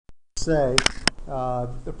say,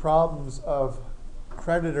 the problems of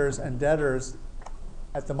creditors and debtors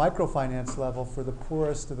at the microfinance level for the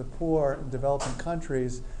poorest of the poor in developing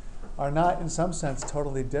countries are not, in some sense,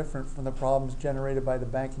 totally different from the problems generated by the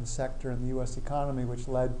banking sector in the U.S. economy, which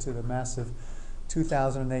led to the massive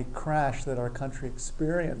 2008 crash that our country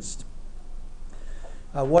experienced.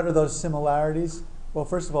 What are those similarities? Well,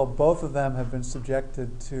 first of all, both of them have been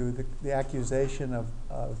subjected to the accusation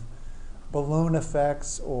of balloon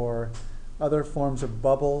effects or other forms of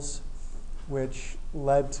bubbles, which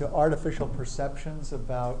led to artificial perceptions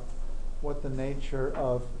about what the nature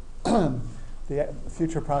of the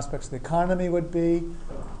future prospects of the economy would be.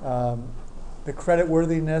 The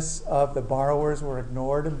creditworthiness of the borrowers were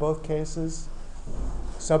ignored in both cases.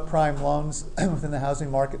 Subprime loans within the housing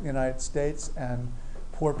market in the United States and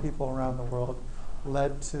poor people around the world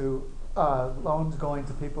led to loans going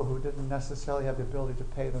to people who didn't necessarily have the ability to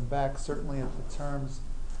pay them back, certainly at the terms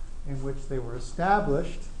in which they were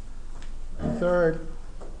established. Third,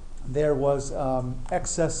 there was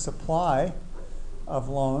excess supply of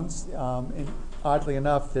loans. Oddly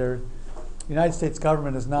enough, the United States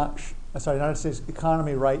government is not, the United States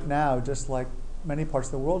economy right now, just like many parts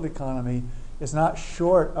of the world economy, is not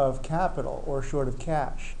short of capital or short of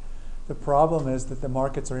cash. The problem is that the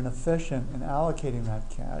markets are inefficient in allocating that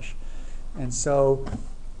cash. And so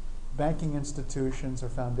banking institutions or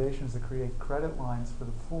foundations that create credit lines for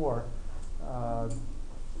the poor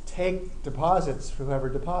take deposits for whoever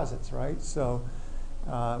deposits, right? So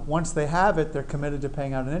once they have it, they're committed to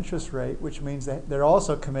paying out an interest rate, which means that they're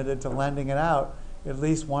also committed to lending it out, at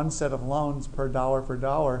least one set of loans per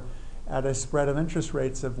dollar at a spread of interest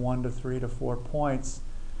rates of 1 to 3 to 4 points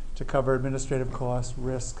to cover administrative costs,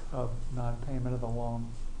 risk of non-payment of the loan,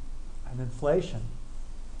 and inflation.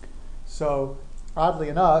 So oddly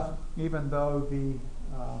enough, even though the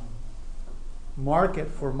market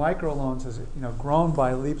for microloans has grown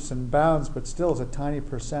by leaps and bounds, but still is a tiny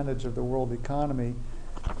percentage of the world economy.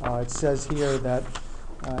 It says here that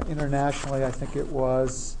internationally, I think it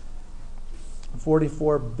was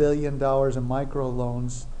 $44 billion in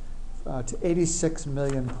microloans to 86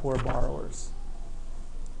 million poor borrowers,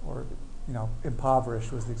 or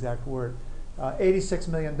impoverished was the exact word. $86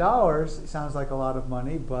 million sounds like a lot of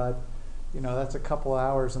money, but that's a couple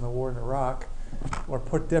hours in the war in Iraq. Or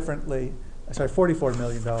put differently, $44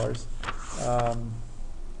 million.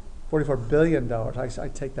 $44 billion. I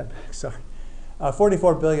take that back. Sorry.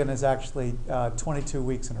 44 billion is actually 22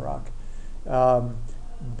 weeks in Iraq.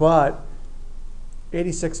 But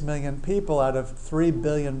 86 million people out of 3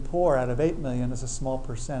 billion poor out of 8 million is a small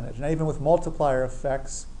percentage. Now, even with multiplier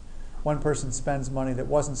effects, one person spends money that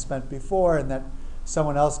wasn't spent before, and that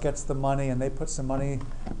someone else gets the money, and they put some money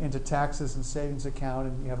into taxes and savings account,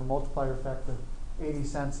 and you have a multiplier effect of 80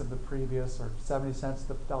 cents of the previous, or 70 cents of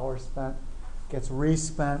the dollar spent gets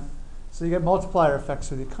respent. So you get multiplier effects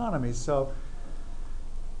for the economy. So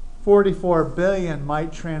 44 billion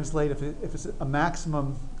might translate, if it's a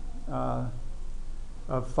maximum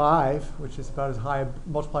of 5, which is about as high a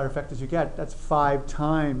multiplier effect as you get, that's 5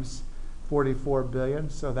 times 44 billion.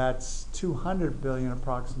 So that's 200 billion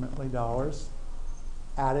approximately dollars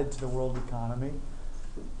added to the world economy.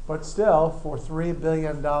 But still, for $3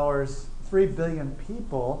 billion, 3 billion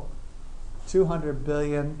people, 200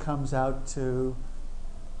 billion comes out to,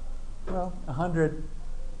 well, $100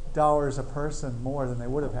 a person more than they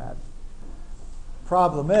would have had.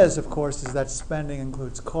 Problem is, of course, is that spending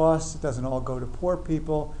includes costs. It doesn't all go to poor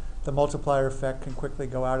people. The multiplier effect can quickly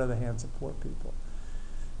go out of the hands of poor people.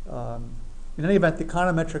 In any event, the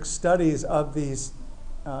econometric studies of these,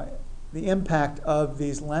 the impact of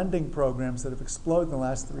these lending programs that have exploded in the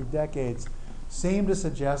last 3 decades seem to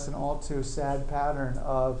suggest an all too sad pattern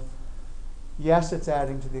of, yes, it's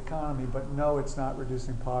adding to the economy, but no, it's not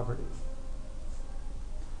reducing poverty.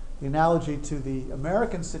 The analogy to the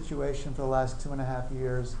American situation for the last 2.5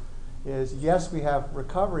 years is, yes, we have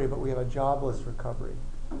recovery, but we have a jobless recovery.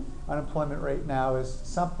 Unemployment rate now is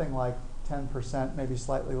something like 10%, maybe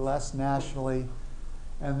slightly less nationally,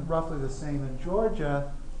 and roughly the same in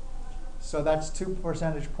Georgia. So that's 2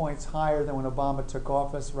 percentage points higher than when Obama took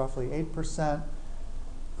office, roughly 8%.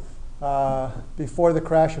 Before the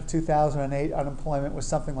crash of 2008, unemployment was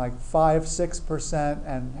something like 5-6%,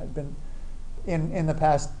 and had been in the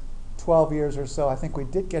past 12 years or so, I think we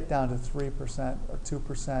did get down to 3% or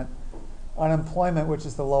 2% unemployment, which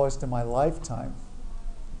is the lowest in my lifetime.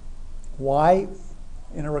 Why,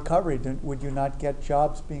 in a recovery, would you not get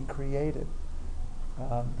jobs being created?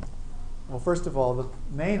 Well, first of all, the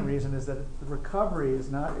main reason is that the recovery is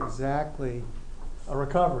not exactly a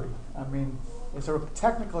recovery. I mean,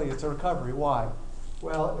 technically it's a recovery. Why?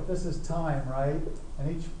 Well, if this is time, right,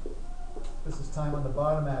 and each this is time on the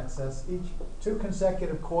bottom axis, each 2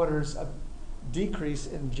 consecutive quarters of decrease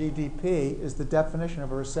in GDP is the definition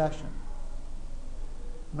of a recession.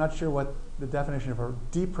 I'm not sure what the definition of a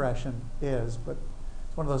depression is, but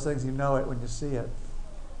it's one of those things, you know it when you see it.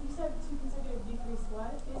 You said 2 consecutive decrease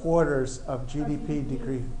what? Quarters of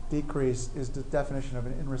GDP decrease is the definition of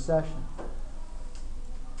in recession.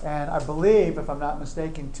 And I believe, if I'm not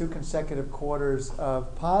mistaken, 2 consecutive quarters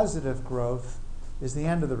of positive growth is the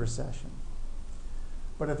end of the recession.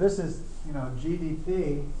 But if this is,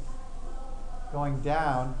 GDP going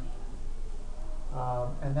down,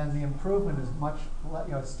 and then the improvement is much,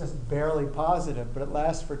 it's just barely positive, but it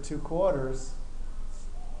lasts for 2 quarters,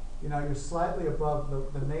 you're slightly above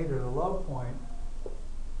the nadir, the low point.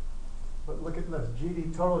 But look at this,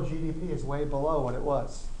 total GDP is way below what it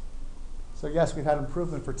was. So yes, we've had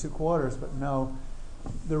improvement for 2 quarters, but no,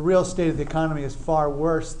 the real state of the economy is far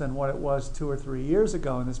worse than what it was 2 or 3 years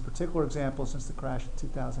ago in this particular example since the crash of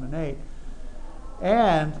 2008.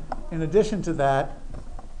 And in addition to that,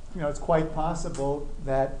 it's quite possible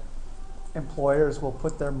that employers will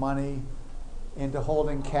put their money into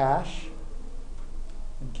holding cash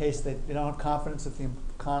in case they don't have confidence that the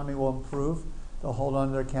economy will improve. They'll hold on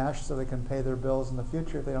to their cash so they can pay their bills in the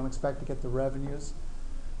future if they don't expect to get the revenues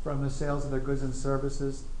from the sales of their goods and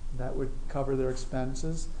services that would cover their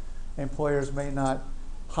expenses. Employers may not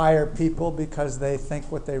hire people because they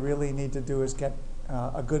think what they really need to do is get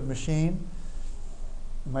a good machine.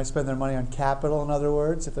 They might spend their money on capital, in other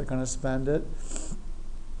words, if they're going to spend it.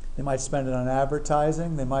 They might spend it on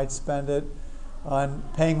advertising. They might spend it on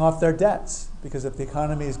paying off their debts, because if the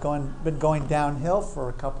economy has been going downhill for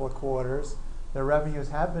a couple of quarters, their revenues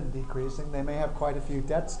have been decreasing. They may have quite a few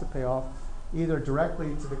debts to pay off, either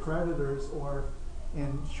directly to the creditors or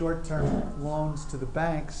in short-term loans to the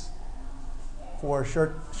banks for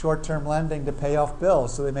short-term lending to pay off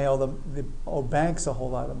bills. So they may owe banks a whole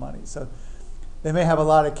lot of money. So they may have a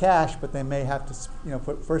lot of cash, but they may have to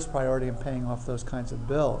put first priority in paying off those kinds of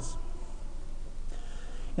bills.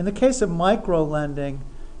 In the case of micro-lending,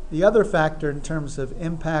 the other factor in terms of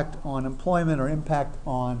impact on employment or impact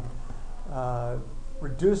on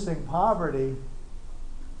reducing poverty,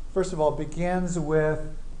 first of all, begins with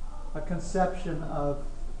a conception of,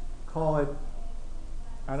 call it,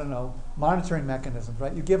 monitoring mechanisms,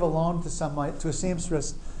 right? You give a loan to a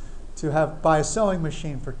seamstress to buy a sewing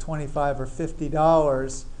machine for $25 or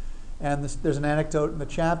 $50, and there's an anecdote in the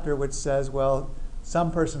chapter which says, well, some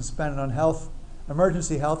person spent it on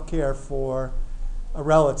emergency health care for a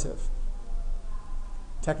relative.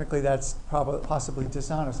 Technically, that's possibly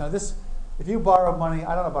dishonest. Now, if you borrow money,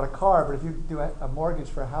 I don't know about a car, but if you do a mortgage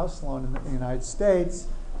for a house loan in the United States,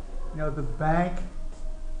 the bank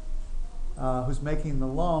who's making the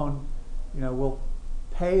loan, will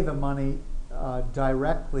pay the money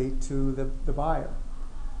directly to the buyer.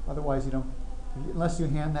 Otherwise, unless you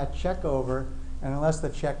hand that check over, and unless the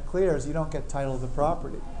check clears, you don't get title of the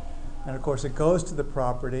property. And of course, it goes to the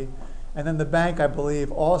property, and then the bank, I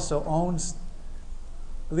believe, also owns,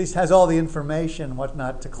 at least has all the information,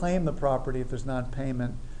 whatnot, to claim the property if there's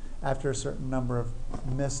non-payment after a certain number of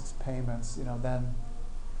missed payments. Then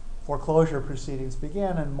foreclosure proceedings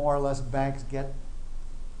begin, and more or less banks get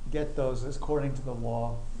those according to the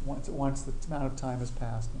law once the amount of time has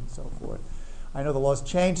passed and so forth. I know the law's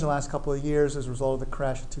changed in the last couple of years as a result of the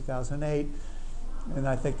crash of 2008, and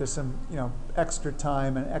I think there's some extra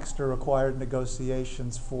time and extra required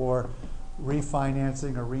negotiations for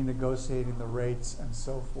refinancing or renegotiating the rates and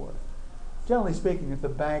so forth. Generally speaking, if the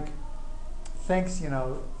bank thinks you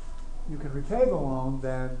can repay the loan,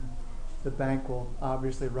 then the bank will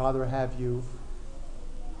obviously rather have you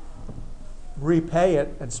repay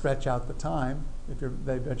it and stretch out the time. If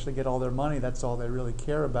they eventually get all their money, that's all they really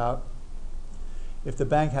care about. If the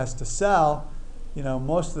bank has to sell,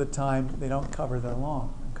 most of the time they don't cover their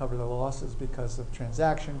loan and cover their losses because of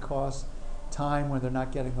transaction costs, time when they're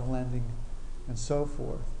not getting the lending, and so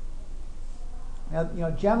forth.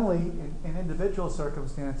 Now, generally, in individual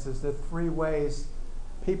circumstances, there are 3 ways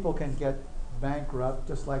people can get bankrupt,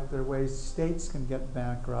 just like there are ways states can get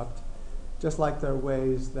bankrupt, just like there are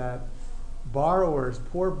ways that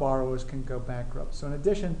poor borrowers can go bankrupt. So in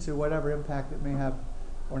addition to whatever impact it may have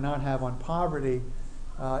or not have on poverty,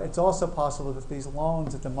 it's also possible that these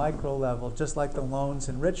loans at the micro level, just like the loans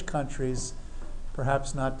in rich countries,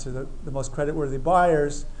 perhaps not to the most creditworthy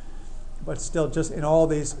buyers, but still just in all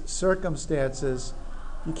these circumstances,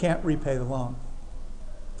 you can't repay the loan.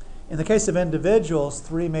 In the case of individuals,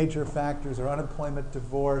 3 major factors are unemployment,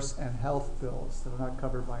 divorce, and health bills that are not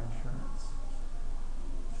covered by insurance.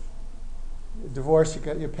 Divorce,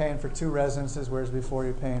 you're paying for 2 residences, whereas before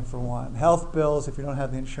you're paying for 1. Health bills, if you don't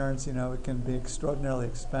have the insurance, it can be extraordinarily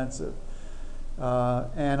expensive.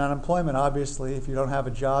 And unemployment, obviously, if you don't have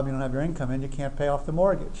a job, you don't have your income in, you can't pay off the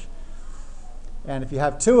mortgage. And if you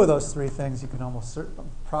have 2 of those 3 things, you can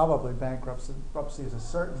probably bankruptcy is a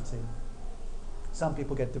certainty. Some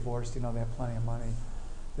people get divorced, they have plenty of money.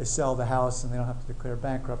 They sell the house and they don't have to declare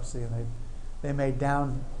bankruptcy, and they may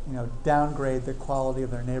downgrade the quality of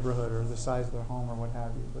their neighborhood or the size of their home or what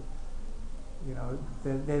have you.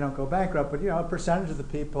 But they don't go bankrupt. But a percentage of the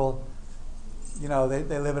people,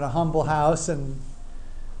 they live in a humble house and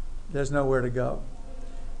there's nowhere to go.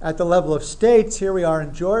 At the level of states, here we are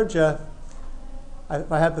in Georgia.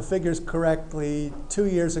 If I have the figures correctly, 2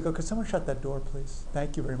 years ago, could someone shut that door, please?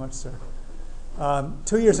 Thank you very much, sir.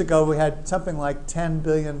 2 years ago, we had something like $10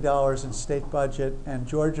 billion in state budget, and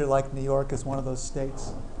Georgia, like New York, is one of those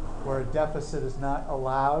states where a deficit is not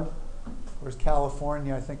allowed, whereas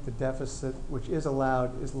California, I think the deficit, which is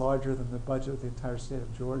allowed, is larger than the budget of the entire state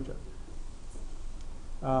of Georgia.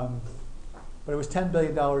 But it was $10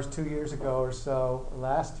 billion 2 years ago or so, or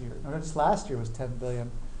last year. No, just last year was $10 billion.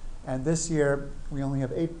 And this year, we only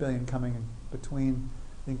have $8 billion coming in between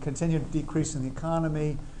the continued decrease in the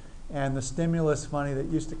economy and the stimulus money that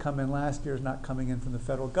used to come in last year is not coming in from the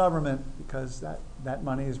federal government because that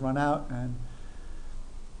money has run out. And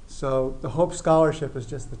so the Hope Scholarship is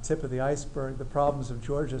just the tip of the iceberg. The problems of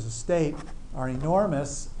Georgia as a state are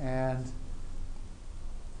enormous, and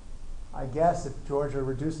I guess if Georgia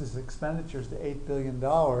reduces expenditures to $8 billion,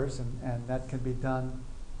 and that can be done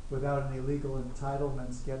without any legal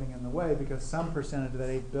entitlements getting in the way, because some percentage of that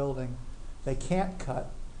 $8 billion they can't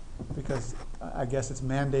cut, because I guess it's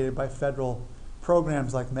mandated by federal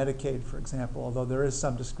programs like Medicaid, for example, although there is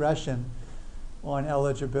some discretion on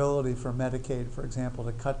eligibility for Medicaid, for example,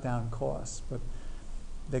 to cut down costs. But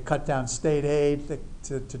they cut down state aid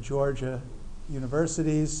to Georgia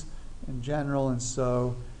universities in general, and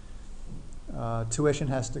so tuition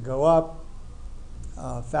has to go up,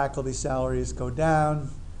 faculty salaries go down.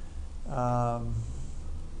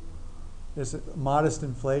 There's a modest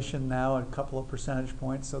inflation now, a couple of percentage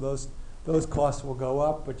points, so those costs will go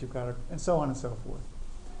up, but you've got to, and so on and so forth.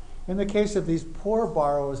 In the case of these poor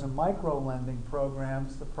borrowers and micro-lending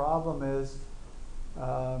programs, the problem is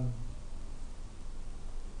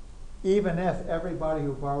even if everybody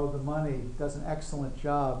who borrowed the money does an excellent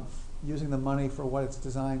job using the money for what it's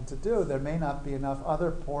designed to do, there may not be enough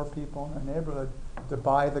other poor people in the neighborhood to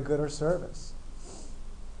buy the good or service.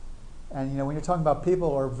 And when you're talking about people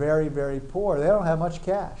who are very, very poor, they don't have much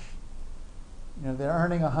cash. They're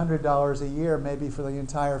earning $100 a year maybe for the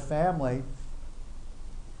entire family.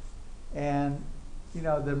 And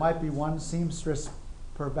there might be one seamstress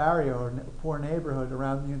per barrio or poor neighborhood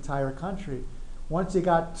around the entire country. Once you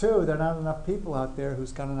got 2, there are not enough people out there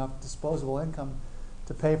who's got enough disposable income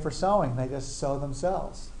to pay for sewing. They just sew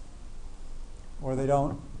themselves. Or they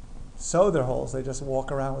don't sew their holes, they just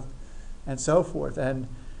walk around with, and so forth. And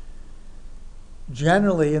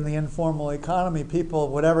generally in the informal economy, people,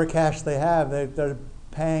 whatever cash they have, they're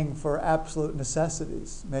paying for absolute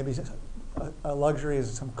necessities. Maybe a luxury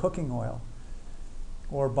is some cooking oil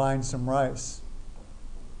or buying some rice,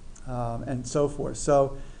 and so forth.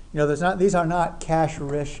 So, these are not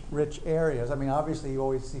cash-rich areas. I mean, obviously you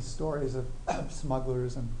always see stories of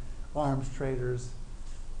smugglers and arms traders,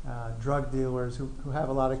 drug dealers who have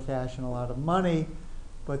a lot of cash and a lot of money.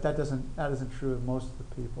 But that isn't true of most of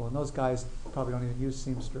the people. And those guys probably don't even use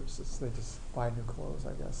seamstresses. They just buy new clothes,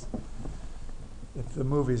 I guess, if the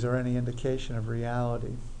movies are any indication of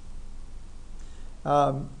reality.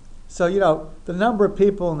 So, the number of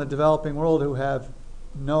people in the developing world who have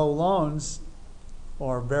no loans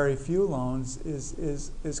or very few loans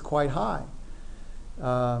is quite high.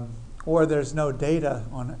 Or there's no data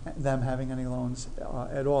on them having any loans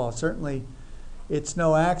at all. Certainly, it's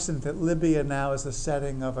no accident that Libya now is the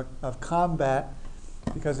setting of combat,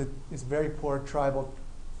 because it's a very poor tribal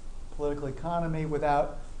political economy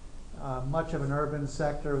without much of an urban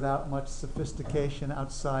sector, without much sophistication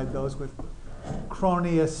outside those with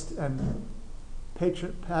cronyist and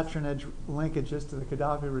patronage linkages to the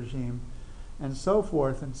Gaddafi regime, and so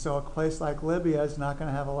forth. And so a place like Libya is not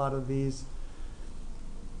going to have a lot of these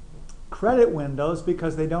credit windows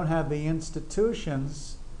because they don't have the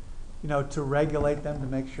institutions to regulate them, to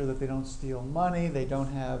make sure that they don't steal money. They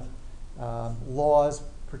don't have laws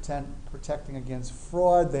protecting against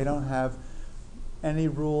fraud. They don't have any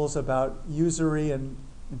rules about usury. And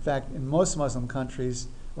in fact, in most Muslim countries,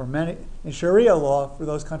 or many, in Sharia law, for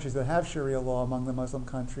those countries that have Sharia law among the Muslim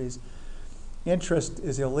countries, interest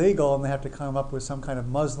is illegal, and they have to come up with some kind of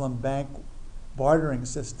Muslim bank bartering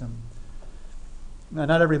system. Now,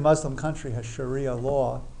 not every Muslim country has Sharia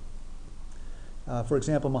law. For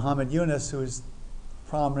example, Muhammad Yunus, who is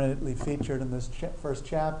prominently featured in this first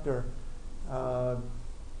chapter, got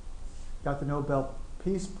the Nobel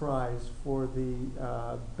Peace Prize for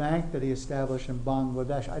the bank that he established in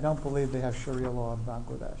Bangladesh. I don't believe they have Sharia law in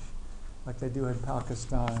Bangladesh, like they do in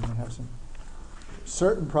Pakistan, and they have some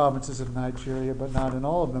certain provinces of Nigeria, but not in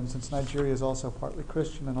all of them, since Nigeria is also partly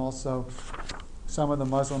Christian, and also some of the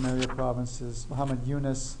Muslim area provinces. Muhammad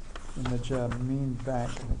Yunus in the Jameen Bank,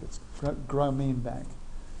 I think it's Grameen Bank,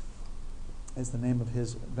 is the name of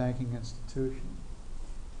his banking institution.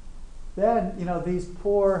 Then, these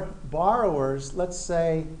poor borrowers, let's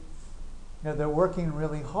say, they're working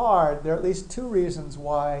really hard. There are at least two reasons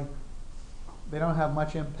why they don't have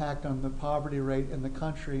much impact on the poverty rate in the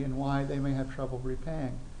country and why they may have trouble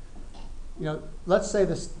repaying. Let's say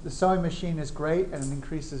the sewing machine is great and it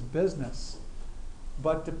increases business,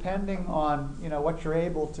 but depending on what you're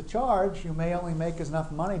able to charge, you may only make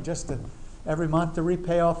enough money just to every month to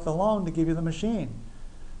repay off the loan to give you the machine.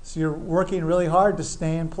 So you're working really hard to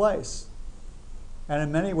stay in place. And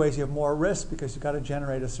in many ways you have more risk because you've got to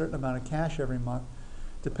generate a certain amount of cash every month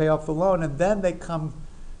to pay off the loan. And then they come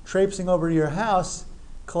traipsing over to your house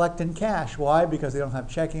collecting cash. Why? Because they don't have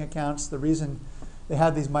checking accounts. The reason they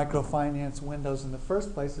have these microfinance windows in the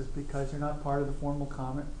first place is because you're not part of the formal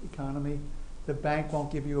economy. The bank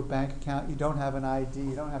won't give you a bank account. You don't have an ID.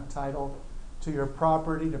 You don't have title to your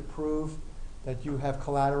property to prove that you have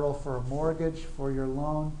collateral for a mortgage for your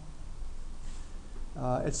loan,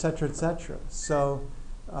 et cetera, et cetera. So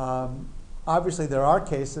obviously there are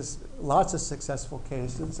cases, lots of successful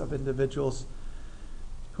cases of individuals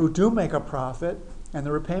who do make a profit, and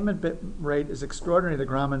the repayment rate is extraordinary. The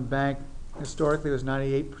Grameen Bank historically was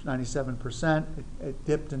 97%. It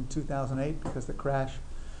dipped in 2008 because the crash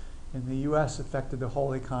in the US affected the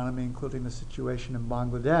whole economy, including the situation in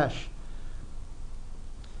Bangladesh.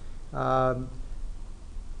 But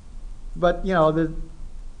the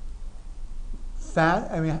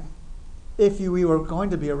if we were going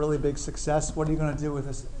to be a really big success, what are you going to do with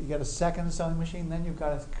this? You get a second sewing machine, then you've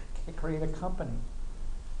got to create a company.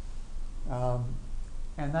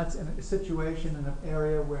 And that's in a situation in an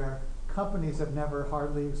area where companies have never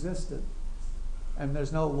hardly existed. And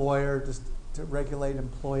there's no lawyer to regulate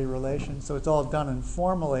employee relations, so it's all done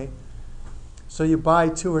informally. So you buy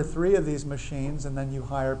 2 or 3 of these machines, and then you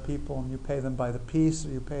hire people, and you pay them by the piece, or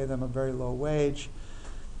you pay them a very low wage.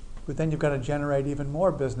 But then you've got to generate even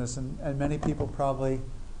more business, and many people probably,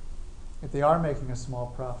 if they are making a small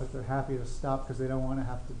profit, they're happy to stop because they don't want to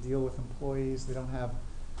have to deal with employees. They don't have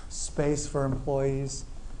space for employees.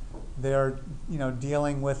 They're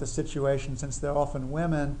dealing with a situation, since they're often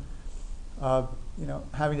women,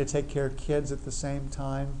 having to take care of kids at the same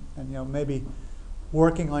time, and maybe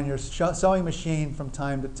working on your sewing machine from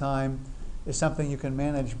time to time is something you can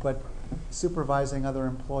manage, but supervising other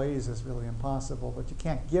employees is really impossible. But you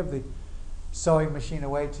can't give the sewing machine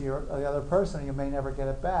away to the other person, you may never get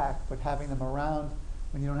it back. But having them around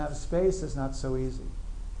when you don't have space is not so easy.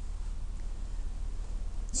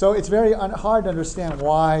 So it's very hard to understand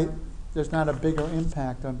why there's not a bigger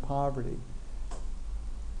impact on poverty.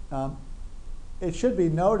 It should be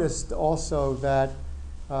noticed also that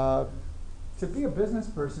to be a business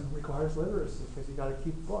person requires literacy, because you've got to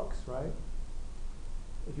keep books, right?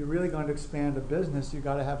 If you're really going to expand a business, you've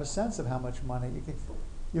got to have a sense of how much money.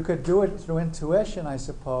 You could do it through intuition, I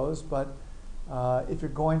suppose, but if you're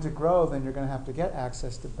going to grow, then you're going to have to get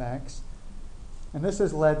access to banks. And this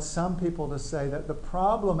has led some people to say that the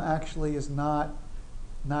problem actually is not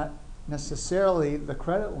necessarily the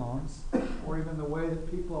credit loans, or even the way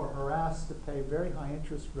that people are harassed to pay very high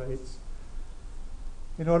interest rates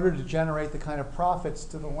in order to generate the kind of profits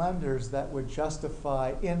to the lenders that would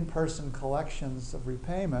justify in-person collections of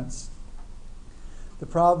repayments. The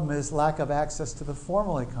problem is lack of access to the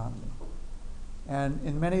formal economy. And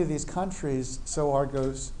in many of these countries, so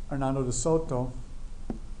argues Hernando de Soto,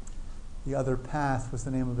 The Other Path was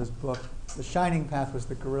the name of his book. The Shining Path was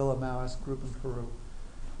the guerrilla Maoist group in Peru.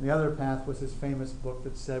 The Other Path was his famous book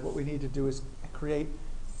that said what we need to do is create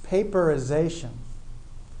paperization.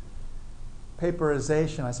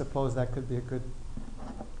 Paperization, I suppose that could be a good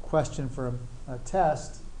question for a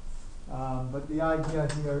test. But the idea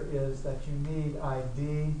here is that you need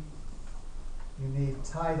ID, you need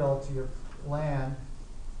title to your land.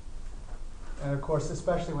 And of course,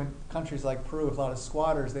 especially when countries like Peru with a lot of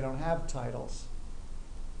squatters, they don't have titles.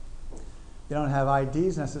 They don't have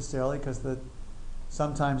IDs necessarily because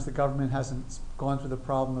sometimes the government hasn't gone through the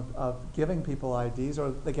problem of giving people IDs,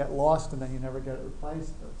 or they get lost and then you never get it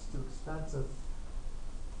replaced, or it's too expensive.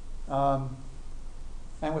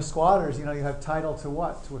 And with squatters, you have title to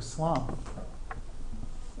what? To a slum.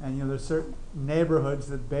 And there's certain neighborhoods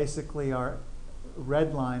that basically are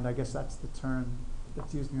redlined. I guess that's the term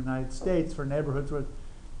that's used in the United States for neighborhoods where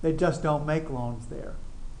they just don't make loans there.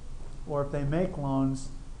 Or if they make loans,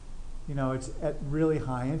 it's at really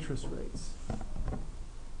high interest rates.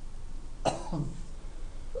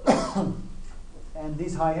 And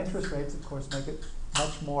these high interest rates, of course, make it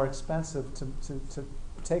much more expensive to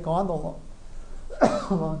take on the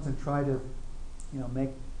loans and try to, make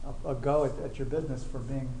a go at your business for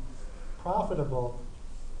being profitable.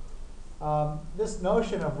 This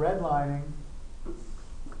notion of redlining,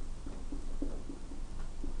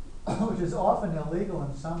 which is often illegal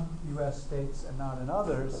in some U.S. states and not in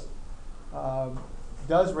others,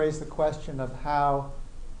 does raise the question of how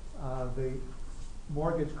the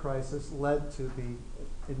mortgage crisis led to the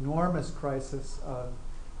enormous crisis of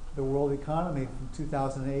the world economy from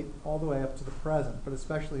 2008 all the way up to the present, but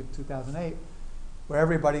especially in 2008, where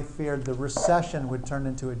everybody feared the recession would turn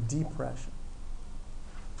into a depression.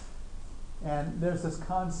 And there's this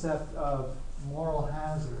concept of moral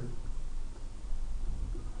hazard.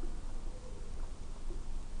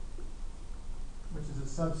 Which is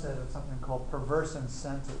a subset of something called perverse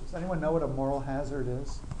incentives. Anyone know what a moral hazard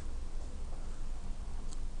is?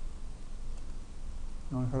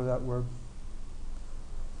 No one heard of that word?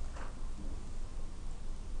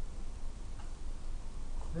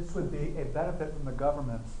 This would be a benefit from the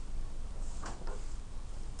government,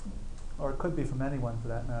 or it could be from anyone for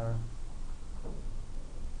that matter.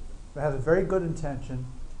 It has a very good intention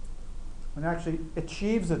and actually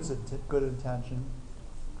achieves its good intention,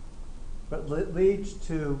 but leads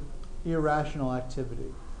to irrational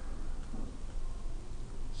activity.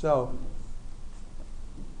 So,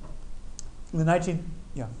 in the Can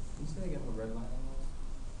you say again what redlining was?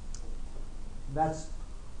 That's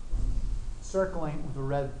circling with a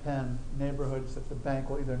red pen neighborhoods that the bank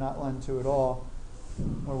will either not lend to at all,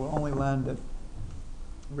 or will only lend at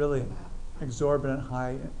really exorbitant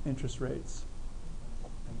high interest rates.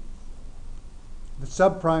 The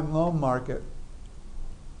subprime loan market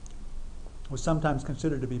was sometimes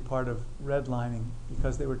considered to be part of redlining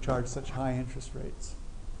because they were charged such high interest rates.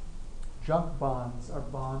 Junk bonds are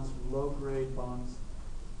bonds, low-grade bonds,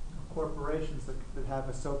 corporations that have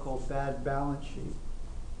a so-called bad balance sheet,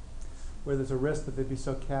 where there's a risk that they'd be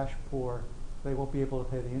so cash poor they won't be able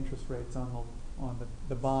to pay the interest rates on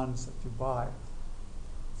the bonds that you buy.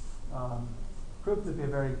 Proved to be a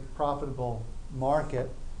very profitable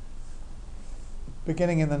market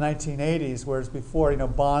beginning in the 1980s, whereas before,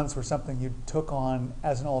 bonds were something you took on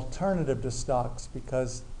as an alternative to stocks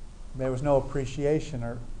because there was no appreciation,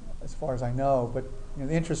 or as far as I know, but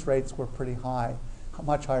the interest rates were pretty high,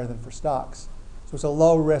 much higher than for stocks. So it's a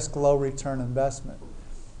low risk, low return investment.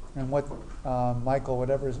 And what Michael,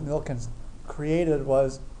 whatever his Milkins created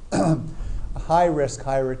was a high risk,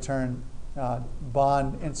 high return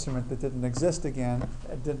bond instrument that didn't exist again.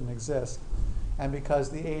 It didn't exist. And because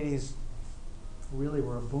the 80s really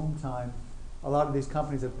were a boom time, a lot of these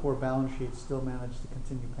companies that poor balance sheets still managed to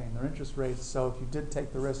continue paying their interest rates. So if you did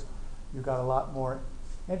take the risk, you got a lot more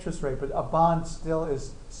interest rate. But a bond still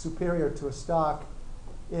is superior to a stock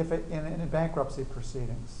if it in bankruptcy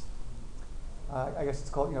proceedings. I guess it's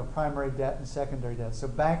called primary debt and secondary debt. So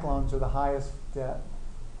bank loans are the highest debt.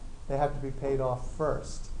 They have to be paid off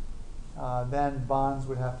first. Then bonds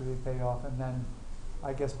would have to be paid off, and then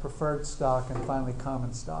I guess preferred stock and finally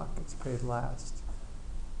common stock gets paid last.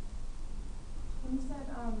 When you said,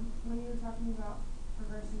 when you were talking about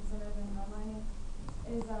perverse incentive and redlining,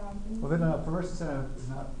 is, Well, no, perverse incentive is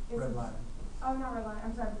not Is it- redlining. oh, not redlining,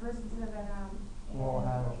 I'm sorry, perverse incentive and, Moral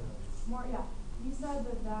hazard. more, yeah. You said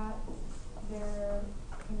that they're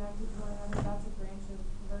connected to one another, that's a branch of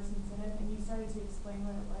perverse incentive, and you started to explain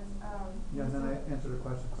what it was. Yeah, and then I answered a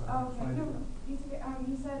question. So Oh, okay. I No, didn't-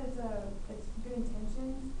 you said it's good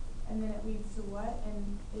intentions, and then it leads to what?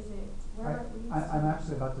 And is it where it leads to? I'm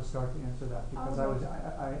actually about to start to answer that because Okay.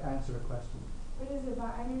 I answered a question. But is it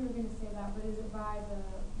by? I knew you were going to say that, but is it by the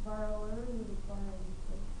borrower or the borrower?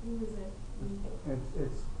 Like, who is it?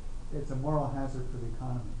 It's a moral hazard for the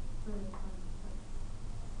economy. For the economy.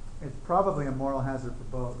 It's probably a moral hazard for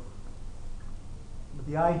both. But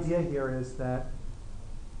the idea here is that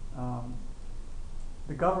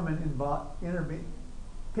the government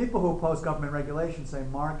people who oppose government regulation say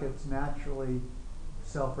markets naturally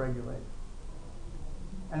self-regulate.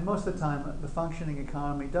 And most of the time, the functioning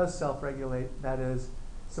economy does self-regulate. That is,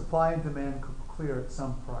 supply and demand clear at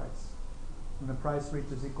some price. When the price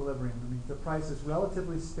reaches equilibrium, it means the price is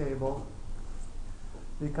relatively stable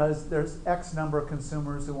because there's X number of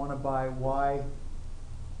consumers who want to buy Y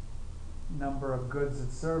number of goods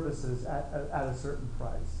and services at a certain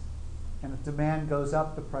price. And if demand goes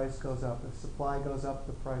up, the price goes up. If supply goes up,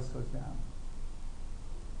 the price goes down.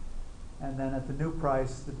 And then at the new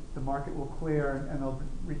price, the market will clear, and they'll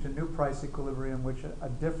reach a new price equilibrium, which a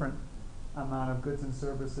different amount of goods and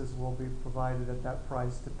services will be provided at that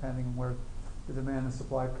price, depending on where the demand and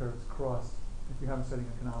supply curves cross. If you haven't studied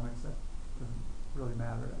economics, that doesn't really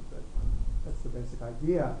matter, but that's the basic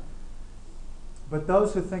idea. But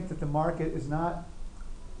those who think that the market is not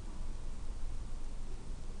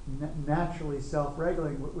naturally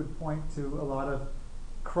self-regulating would point to a lot of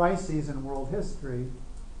crises in world history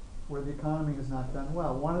where the economy has not done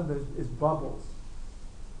well. One of those is bubbles.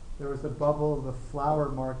 There was the bubble of the flower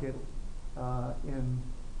market in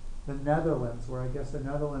the Netherlands, where I guess the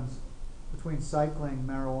Netherlands, between cycling,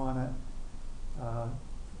 marijuana,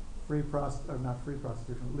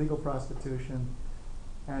 legal prostitution,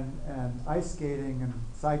 and ice skating and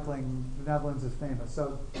cycling, the Netherlands is famous.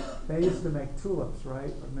 So they used to make tulips, right?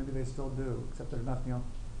 Or maybe they still do, except there's nothing else.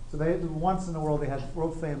 So once in the world they had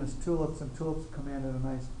world famous tulips, and tulips commanded a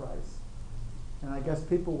nice price. And I guess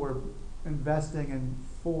people were investing in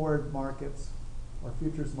forward markets or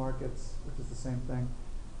futures markets, which is the same thing,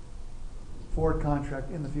 forward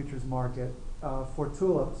contract in the futures market for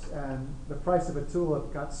tulips. And the price of a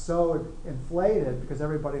tulip got so inflated because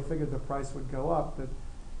everybody figured the price would go up that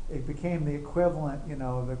it became the equivalent,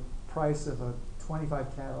 the price of a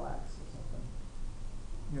 25 Cadillacs or something.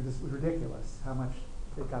 This was ridiculous how much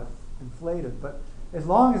it got inflated. But as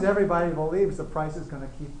long as everybody believes the price is going to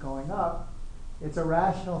keep going up, it's a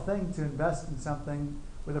rational thing to invest in something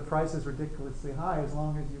where the price is ridiculously high, as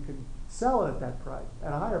long as you can sell it at that price,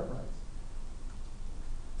 at a higher price.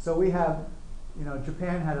 So we have,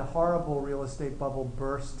 Japan had a horrible real estate bubble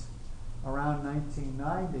burst around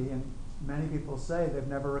 1990, and many people say they've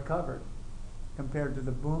never recovered compared to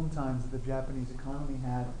the boom times that the Japanese economy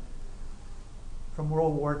had from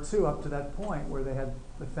World War II up to that point, where they had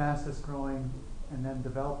the fastest growing and then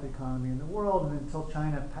developed economy in the world, and until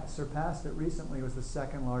China surpassed it recently, it was the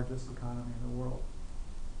second largest economy in the world.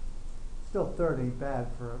 Still third ain't bad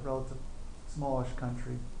for a relative smallish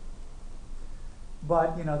country.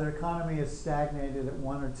 But their economy is stagnated at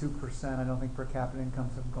 1 or 2%. I don't think per capita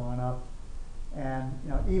incomes have gone up. And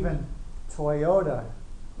even Toyota,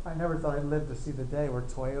 I never thought I'd live to see the day where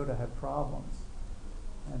Toyota had problems.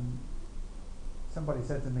 And somebody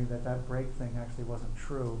said to me that brake thing actually wasn't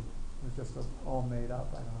true. It was just all made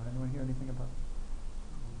up. I don't know. Anyone hear anything about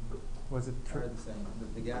it? Was it true? I heard the same.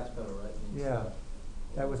 The gas pedal, right? Yeah.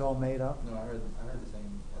 That was all made up? No, I heard the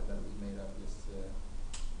same, that it was made up just to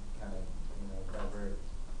kind of, divert.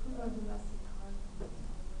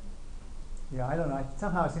 Yeah, I don't know.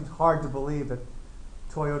 Somehow it seems hard to believe that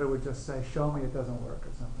Toyota would just say, show me it doesn't work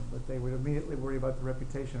or something. But they would immediately worry about the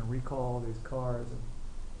reputation and recall all these cars. And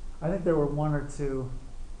I think there were 1 or 2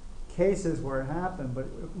 cases where it happened, but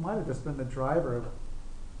it might have just been the driver.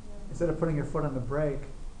 Instead of putting your foot on the brake,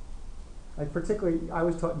 I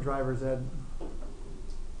was taught in driver's ed,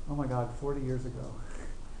 oh my God, 40 years ago.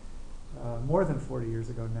 More than 40 years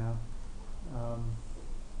ago now.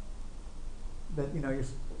 That you're,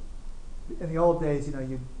 in the old days,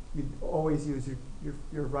 you'd always use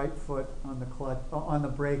your right foot on the clutch, on the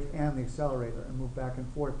brake and the accelerator, and move back and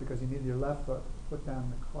forth because you need your left foot to put down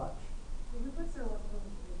the clutch. Who puts their left foot on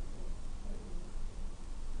the brake?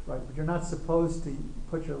 Right, but you're not supposed to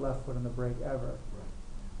put your left foot on the brake ever,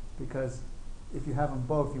 Right. because if you have them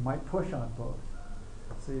both, you might push on both.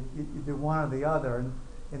 So you do one or the other. And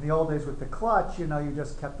in the old days with the clutch, you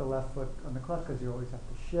just kept the left foot on the clutch because you always have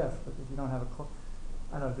to shift. But if you don't have a clutch,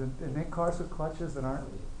 I don't know, do they make cars with clutches that aren't?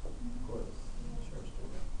 Of course. Sure, it's true.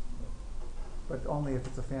 But only if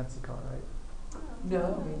it's a fancy car, right?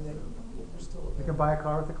 No, I mean, they're still. You can buy a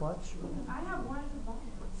car with a clutch? I have one of the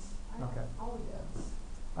buttons. Okay. Always.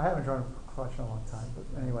 I haven't driven a clutch in a long time,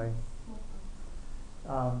 but anyway.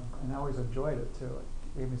 And I always enjoyed it too.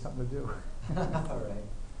 It gave me something to do. All right.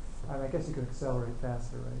 I guess you can accelerate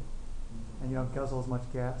faster, right? And you don't guzzle as much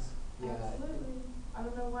gas. Yeah. Absolutely. I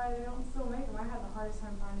don't know why they don't still make them. I had the hardest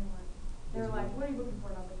time finding one. They were like, what are you looking for?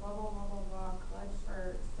 And I was like, blah, blah, blah, blah, blah, clutch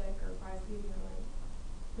or stick or 5-speed. And they're like,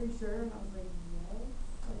 are you sure? And I was like, yes.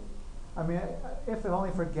 I mean, if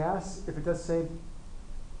only for gas, if it does save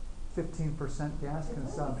 15% gas It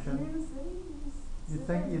consumption, does. You're in the city, you just sit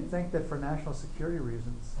there. you'd think that for national security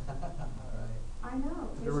reasons, All right. I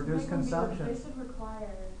know. to They should reduce make them consumption. They should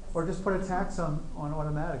require. or just put a tax on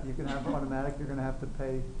automatic. You can have automatic. You're going to have to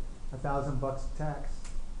pay $1,000 tax.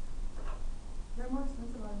 They're more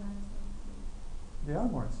expensive automatics. They are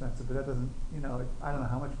more expensive, but that doesn't. I don't know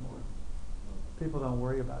how much more. People don't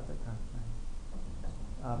worry about that kind of thing.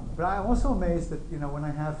 But I'm also amazed that, when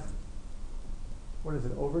I have, what is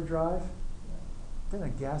it, overdrive, then the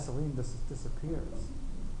gasoline just disappears.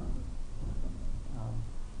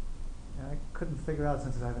 And I couldn't figure out,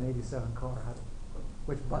 since I have an 87 car,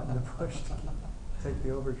 which button to push to take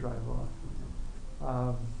the overdrive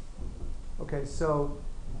off. Okay, so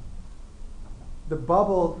the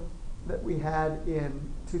bubble that we had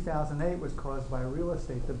in 2008 was caused by real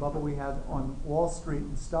estate. The bubble we had on Wall Street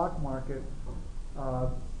and stock market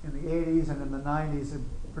in the 80s and in the 90s, and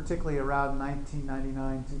particularly around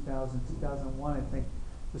 1999, 2000, 2001, I think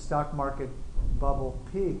the stock market bubble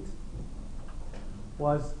peaked,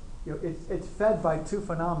 was it's fed by two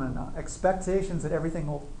phenomena: expectations that everything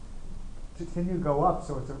will continue to go up,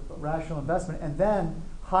 so it's a rational investment, and then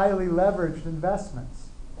highly leveraged investments.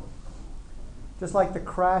 Just like the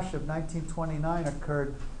crash of 1929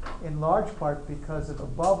 occurred in large part because of a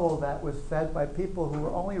bubble that was fed by people who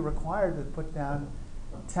were only required to put down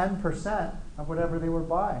 10% of whatever they were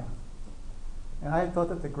buying. And I thought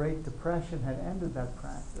that the Great Depression had ended that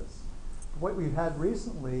practice. What we've had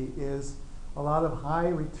recently is a lot of high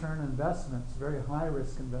return investments, very high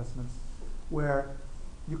risk investments, where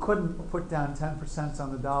you couldn't put down 10%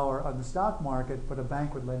 on the dollar on the stock market, but a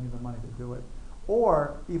bank would lend you the money to do it.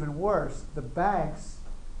 Or, even worse, the banks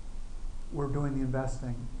were doing the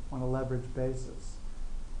investing on a leveraged basis.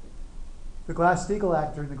 The Glass-Steagall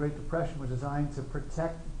Act during the Great Depression was designed to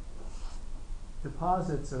protect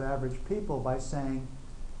deposits of average people by saying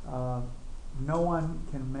no one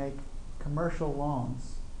can make commercial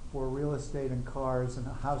loans for real estate and cars and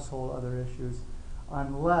household other issues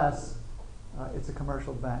unless it's a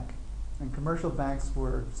commercial bank. And commercial banks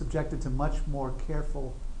were subjected to much more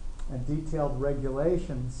careful and detailed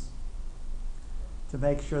regulations to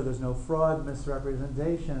make sure there's no fraud,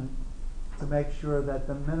 misrepresentation, to make sure that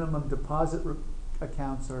the minimum deposit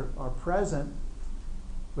accounts are present,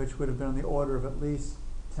 which would have been on the order of at least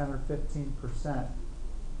 10 or 15%,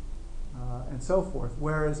 and so forth.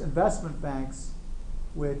 Whereas investment banks,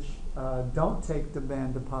 which don't take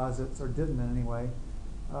demand deposits, or didn't anyway,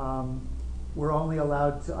 were only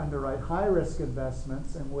allowed to underwrite high-risk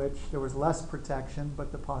investments in which there was less protection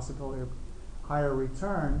but the possibility of higher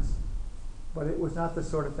returns. But it was not the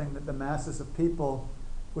sort of thing that the masses of people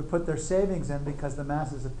would put their savings in, because the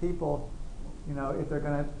masses of people, if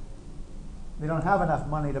they don't have enough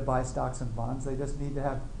money to buy stocks and bonds. They just need to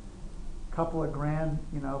have a couple of grand,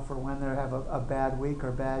 for when they have a bad week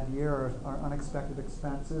or bad year or unexpected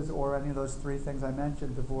expenses, or any of those three things I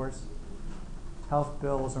mentioned: divorce, health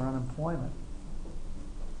bills, or unemployment.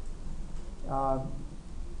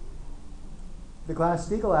 The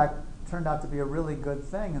Glass-Steagall Act turned out to be a really good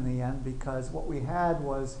thing in the end, because what we had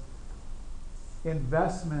was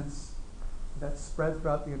investments that spread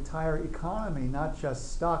throughout the entire economy, not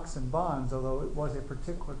just stocks and bonds, although it was a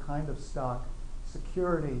particular kind of stock,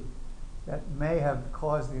 security, that may have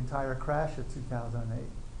caused the entire crash of 2008.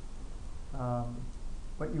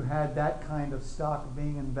 But you had that kind of stock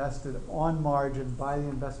being invested on margin by the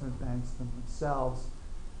investment banks themselves,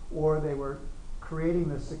 or they were creating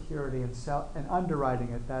the security and underwriting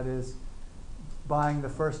it, that is, buying the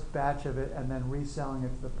first batch of it and then reselling it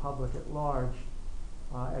to the public at large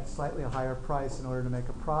at slightly a higher price in order to make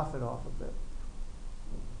a profit off of it.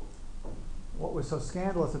 What was so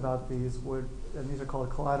scandalous about these and these are called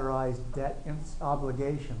collateralized debt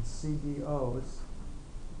obligations, CDOs,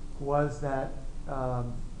 was that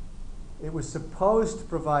it was supposed to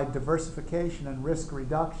provide diversification and risk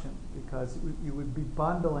reduction, because you would be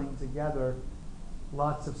bundling together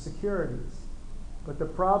lots of securities. But the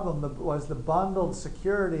problem was the bundled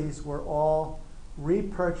securities were all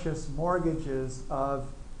repurchase mortgages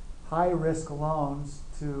of high-risk loans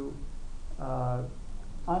to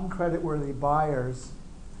uncreditworthy buyers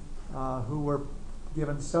who were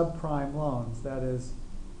given subprime loans, that is,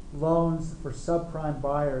 loans for subprime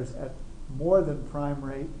buyers at more than prime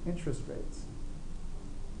rate interest rates.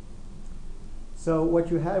 So what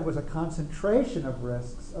you had was a concentration of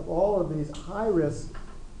risks of all of these high-risk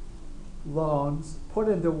loans put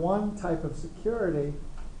into one type of security,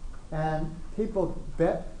 and people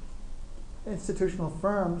bet, institutional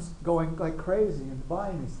firms going like crazy and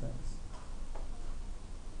buying these things.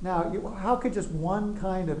 Now, how could just one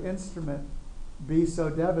kind of instrument be so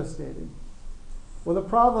devastating? Well, the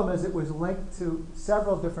problem is it was linked to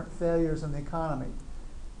several different failures in the economy.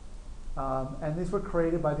 And these were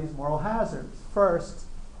created by these moral hazards. First,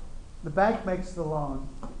 the bank makes the loan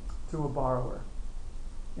to a borrower.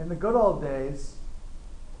 In the good old days,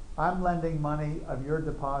 I'm lending money of your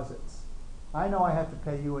deposits. I know I have to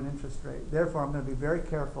pay you an interest rate. Therefore, I'm going to be very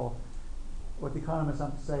careful. What the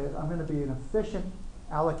economists say is I'm going to be an efficient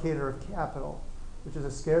allocator of capital. which is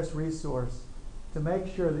a scarce resource, to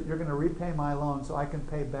make sure that you're going to repay my loan so I can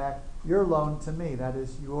pay back your loan to me. That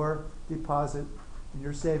is your deposit in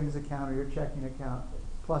your savings account or your checking account,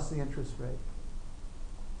 plus the interest rate.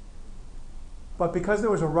 But because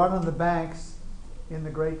there was a run on the banks in the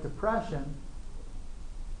Great Depression,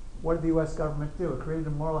 what did the U.S. government do? It created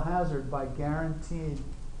a moral hazard by guaranteeing,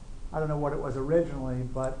 I don't know what it was originally,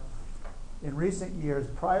 but in recent years,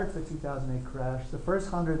 prior to the 2008 crash, the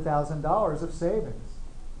first $100,000 of savings.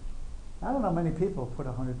 I don't know many people put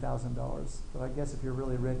 $100,000, but I guess if you're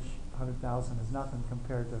really rich, $100,000 is nothing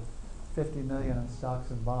compared to $50 million in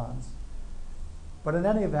stocks and bonds. But in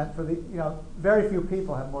any event, for the very few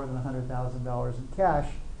people have more than $100,000 in cash,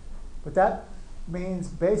 but that means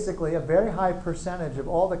basically a very high percentage of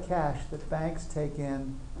all the cash that banks take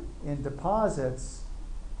in deposits,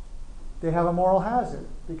 they have a moral hazard.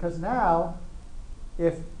 Because now,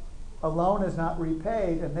 if a loan is not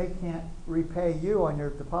repaid and they can't repay you on your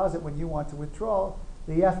deposit when you want to withdraw,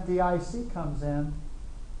 the FDIC comes in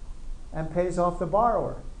and pays off the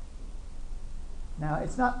borrower. Now,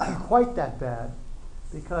 it's not quite that bad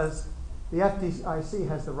because the FDIC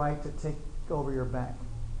has the right to take over your bank.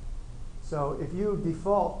 So if you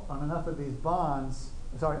default on enough of these on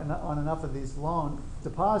enough of these loan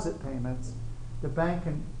deposit payments, the bank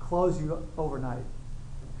can close you overnight.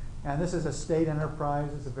 And this is a state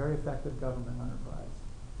enterprise. It's a very effective government enterprise.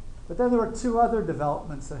 But then there were two other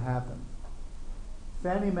developments that happened.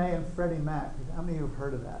 Fannie Mae and Freddie Mac. How many of you have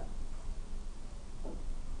heard of that?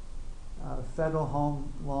 Federal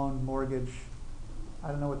Home Loan Mortgage. I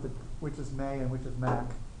don't know which is May and which is Mac.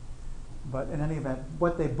 But in any event,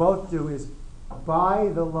 what they both do is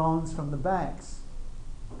buy the loans from the banks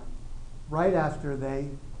right after they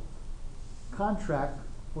contract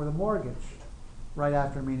for the mortgage. Right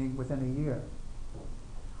after, meaning within a year.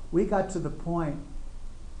 We got to the point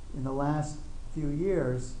in the last few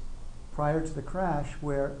years prior to the crash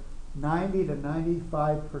where 90 to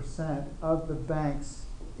 95% of the banks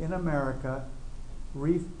in America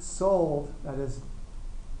sold, that is,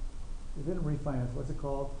 they didn't refinance, what's it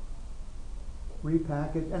called?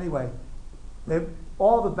 Repackage. Anyway,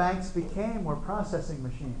 all the banks were processing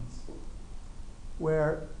machines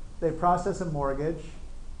where they process a mortgage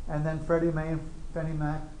and then Freddie Mae and Fannie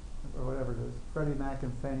Mac, or whatever it is, Freddie Mac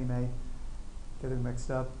and Fannie Mae, get it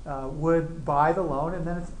mixed up, would buy the loan and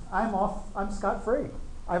then I'm scot-free.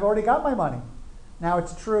 I've already got my money. Now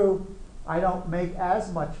it's true, I don't make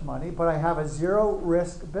as much money, but I have a zero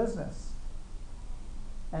risk business.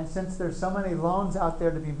 And since there's so many loans out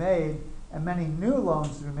there to be made and many new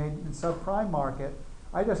loans to be made in the subprime market,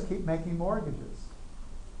 I just keep making mortgages.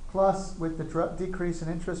 Plus, with the decrease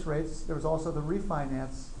in interest rates, there was also the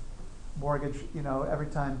refinance mortgage. Every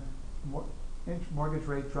time mortgage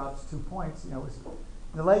rate drops 2 points, it was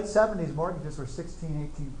in the late 70s, mortgages were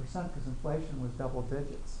 16, 18% because inflation was double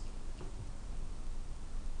digits.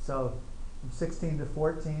 So from 16 to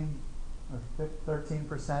 14 or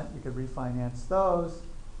 13%, you could refinance those.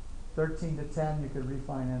 13 to 10, you could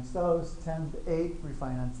refinance those. 10 to 8,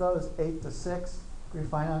 refinance those. 8 to 6,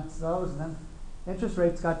 refinance those. And then interest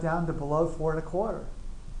rates got down to below 4.25.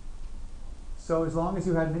 So as long as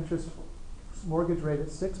you had an mortgage rate at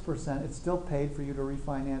 6%, it still paid for you to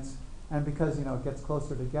refinance. And because it gets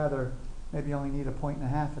closer together, maybe you only need 1.5 points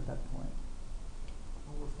at that point.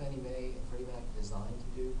 What were Fannie Mae and Freddie Mac designed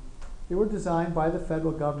to do? They were designed by the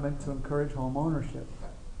federal government to encourage home ownership.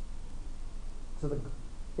 Okay. So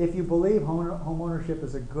if you believe home ownership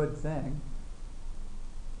is a good thing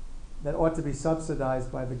that ought to be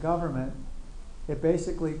subsidized by the government, it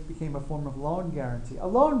basically became a form of loan guarantee. A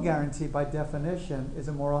loan guarantee, by definition, is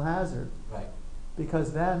a moral hazard. Right.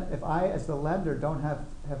 Because then, if I, as the lender, don't have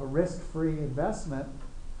a risk-free investment,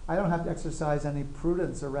 I don't have to exercise any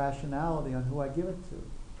prudence or rationality on who I give it to.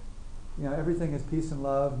 Everything is peace and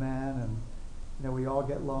love, man, and we all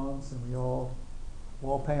get loans and we all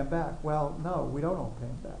pay them back. Well, no, we don't all pay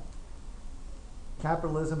them back.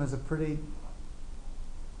 Capitalism is a pretty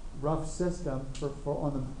rough system for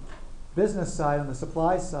on the business side. On the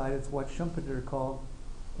supply side, it's what Schumpeter called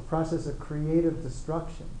the process of creative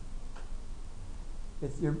destruction.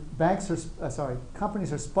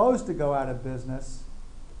 Companies are supposed to go out of business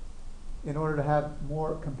in order to have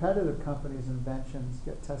more competitive companies' inventions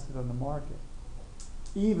get tested on the market.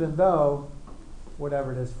 Even though,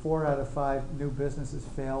 whatever it is, 4 out of 5 new businesses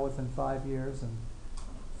fail within 5 years, and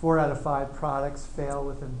 4 out of 5 products fail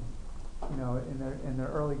within, in their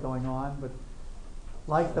early going on. But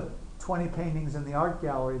like the 20 paintings in the art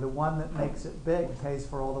gallery, the one that makes it big pays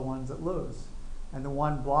for all the ones that lose, and the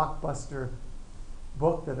one blockbuster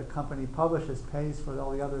book that a company publishes pays for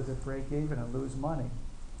all the others that break even and lose money.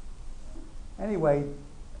 anyway,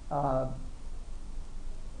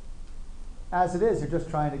 as it is, you're just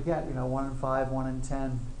trying to get 1 in 5, 1 in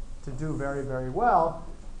 10 to do very, very well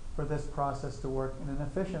for this process to work in an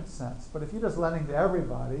efficient sense. But if you're just lending to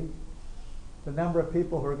everybody, the number of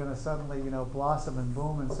people who are going to suddenly blossom and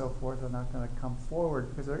boom and so forth are not going to come forward,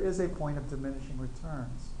 because there is a point of diminishing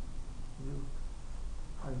returns.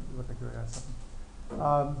 I look like you got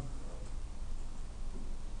something.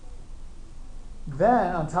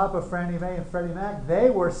 Then, on top of Fannie Mae and Freddie Mac, they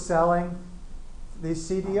were selling these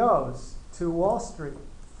CDOs to Wall Street,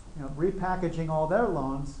 repackaging all their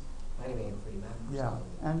loans. Fannie Mae and Freddie Mac. Yeah,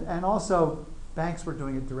 and also banks were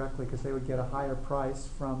doing it directly because they would get a higher price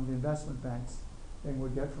from the investment banks than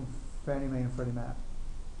would get from Fannie Mae and Freddie Mac.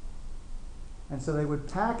 And so they would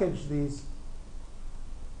package these.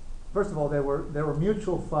 First of all, there were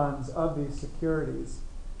mutual funds of these securities,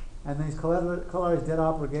 and these collateralized debt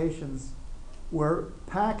obligations were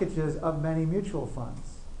packages of many mutual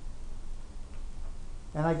funds.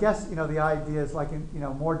 And I guess the idea is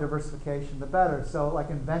more diversification the better. So like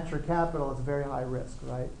in venture capital, it's very high risk,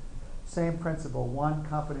 right? Same principle. One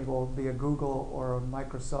company will be a Google or a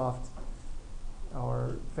Microsoft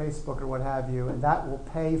or Facebook or what have you, and that will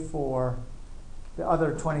pay for the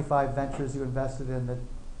other 25 ventures you invested in. That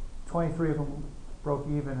 23 of them broke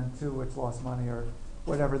even and 2 which lost money, or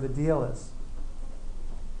whatever the deal is.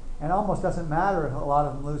 And it almost doesn't matter if a lot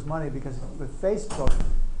of them lose money, because with Facebook,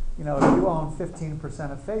 if you own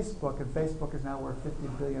 15% of Facebook and Facebook is now worth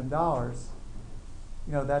 $50 billion,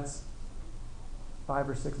 that's 5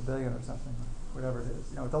 or 6 billion or something, whatever it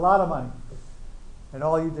is. It's a lot of money. And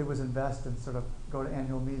all you did was invest and sort of go to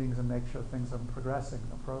annual meetings and make sure things are progressing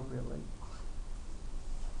appropriately.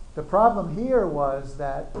 The problem here was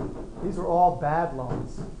that these were all bad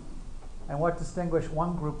loans. And what distinguished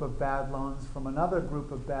one group of bad loans from another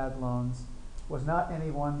group of bad loans was not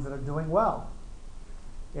any ones that are doing well.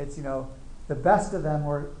 It's, the best of them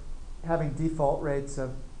were having default rates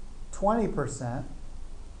of 20%,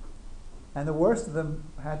 and the worst of them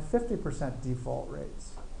had 50% default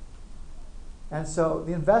rates. And so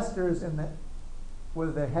the investors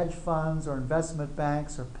whether they're hedge funds or investment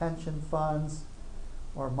banks or pension funds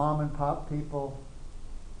or mom and pop people,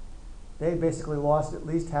 they basically lost at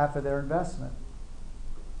least half of their investment.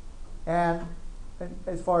 And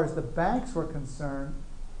as far as the banks were concerned,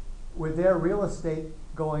 with their real estate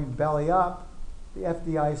going belly up, the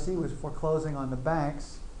FDIC was foreclosing on the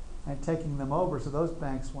banks and taking them over, so those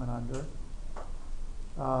banks went under.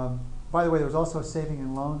 By the way, there was also a saving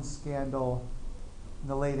and loan scandal in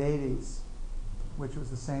the late 80s, which was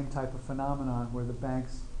the same type of phenomenon where the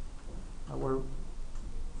banks were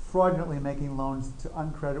fraudulently making loans to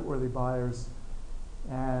uncreditworthy buyers.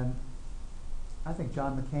 And I think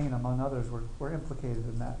John McCain, among others, were implicated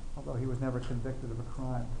in that, although he was never convicted of a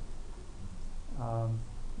crime.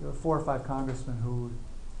 There were 4 or 5 congressmen who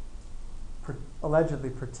allegedly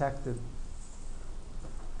protected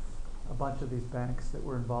a bunch of these banks that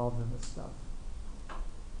were involved in this stuff.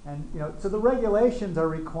 And so the regulations are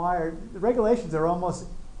required. The regulations are almost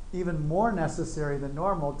even more necessary than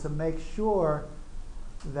normal to make sure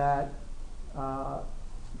that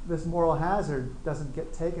this moral hazard doesn't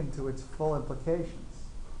get taken to its full implications.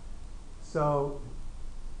 So,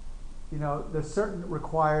 there's certain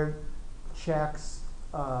required checks.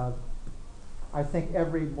 I think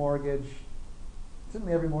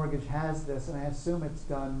certainly every mortgage has this, and I assume it's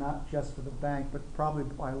done not just for the bank, but probably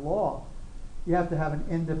by law. You have to have an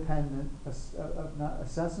independent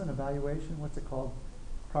assessment, evaluation, what's it called?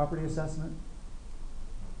 Property assessment?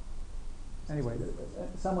 Anyway,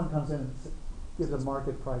 someone comes in and gives a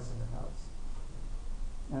market price of the house.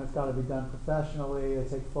 And it's got to be done professionally. They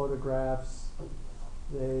take photographs.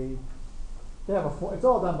 They have it's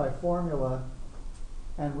all done by formula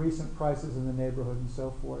and recent prices in the neighborhood and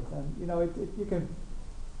so forth. And you can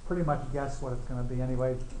pretty much guess what it's going to be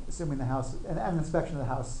anyway, assuming the house, and an inspection of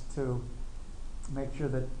the house too, to make sure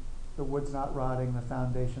that the wood's not rotting, the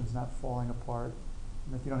foundation's not falling apart,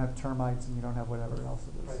 and if you don't have termites and you don't have whatever else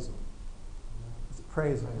it is. Appraisal. It's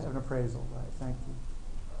appraisal, an appraisal, right, thank you.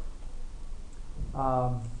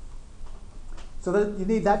 So that you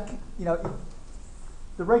need that,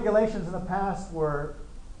 the regulations in the past were,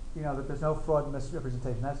 that there's no fraud and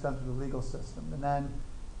misrepresentation. That's done through the legal system. And then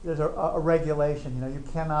there's a regulation. You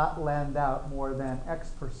cannot lend out more than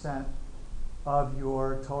X% of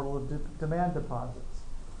your total demand deposits.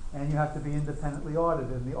 And you have to be independently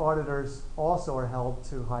audited. And the auditors also are held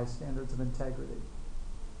to high standards of integrity.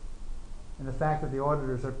 And the fact that the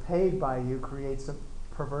auditors are paid by you creates a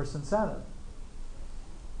perverse incentive.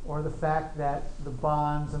 Or the fact that the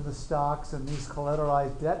bonds and the stocks and these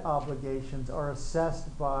collateralized debt obligations are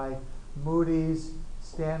assessed by Moody's,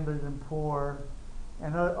 Standard and Poor,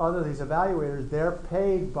 and other these evaluators, they're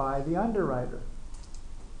paid by the underwriter.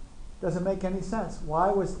 Doesn't make any sense.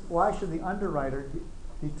 Why should the underwriter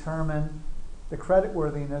determine the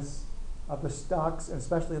creditworthiness of the stocks, and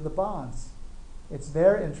especially of the bonds? It's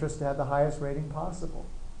their interest to have the highest rating possible.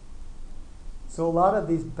 So a lot of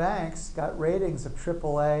these banks got ratings of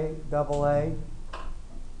AAA, AA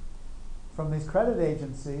from these credit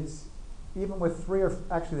agencies, even with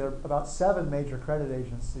actually there are about 7 major credit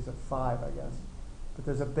agencies, of 5, I guess. But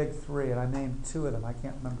there's a big 3, and I named 2 of them. I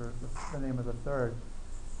can't remember the name of the third.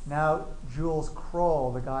 Now, Jules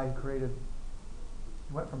Kroll, the guy who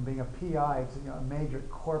went from being a PI to a major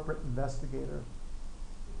corporate investigator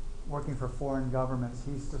working for foreign governments.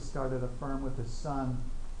 He's just started a firm with his son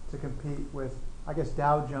to compete with, I guess,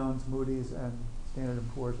 Dow Jones, Moody's, and Standard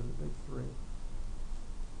 & Poor's are the big 3,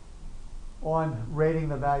 on rating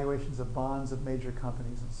the valuations of bonds of major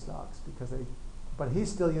companies and stocks, but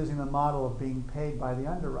he's still using the model of being paid by the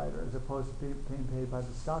underwriter as opposed to being paid by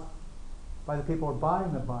the people who are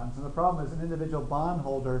buying the bonds. And the problem is an individual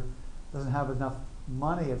bondholder doesn't have enough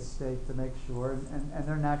money at stake to make sure, and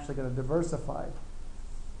they're naturally going to diversify.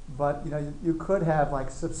 But you could have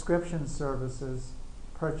like subscription services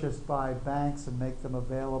purchased by banks and make them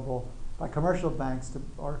available by commercial banks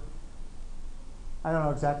or I don't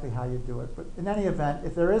know exactly how you do it, but in any event,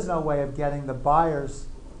 if there is no way of getting the buyers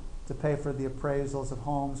to pay for the appraisals of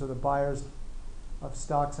homes or the buyers of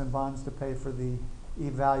stocks and bonds to pay for the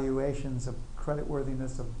evaluations of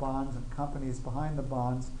creditworthiness of bonds and companies behind the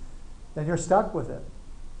bonds, then you're stuck with it.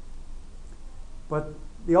 But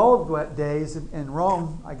the old days in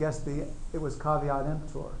Rome, I guess it was caveat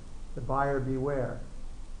emptor, the buyer beware.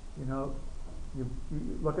 You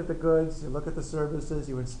look at the goods, you look at the services,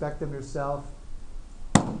 you inspect them yourself.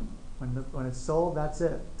 When it's sold, that's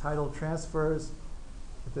it. Title transfers.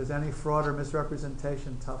 If there's any fraud or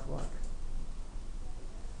misrepresentation, tough luck.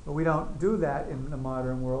 But we don't do that in the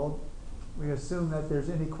modern world. We assume that there's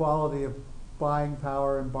inequality of buying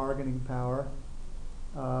power and bargaining power.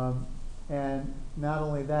 And not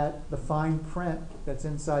only that, the fine print that's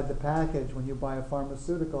inside the package when you buy a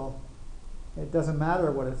pharmaceutical, it doesn't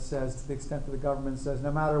matter what it says to the extent that the government says,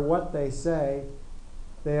 no matter what they say,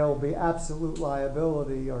 there will be absolute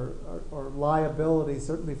liability or liability,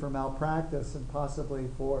 certainly for malpractice and possibly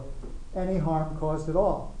for any harm caused at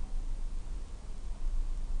all.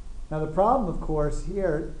 Now the problem, of course,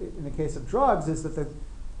 here in the case of drugs is that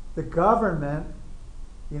the government,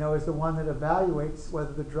 is the one that evaluates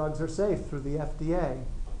whether the drugs are safe through the FDA.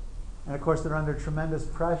 And of course they're under tremendous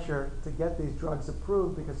pressure to get these drugs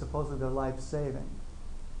approved because supposedly they're life-saving.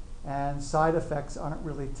 And side effects aren't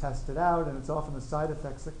really tested out, and it's often the side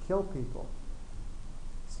effects that kill people,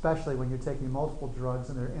 especially when you're taking multiple drugs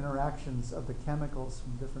and there are interactions of the chemicals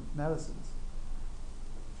from different medicines.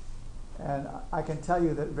 And I can tell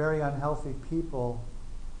you that very unhealthy people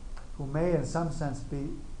who may in some sense be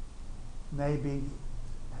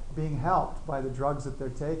being helped by the drugs that they're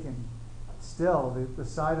taking, still the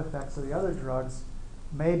side effects of the other drugs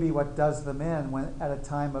may be what does them in at a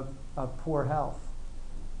time of poor health.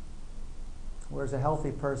 Whereas a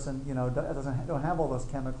healthy person, don't have all those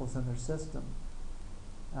chemicals in their system.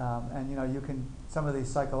 And some of these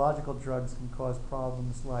psychological drugs can cause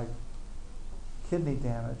problems like kidney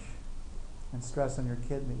damage and stress on your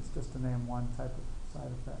kidneys, just to name one type of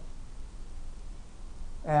side effect.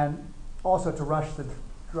 And also to rush the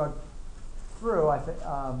drug through, I think,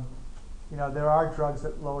 there are drugs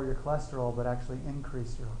that lower your cholesterol but actually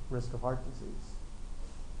increase your risk of heart disease.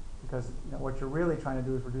 Because what you're really trying to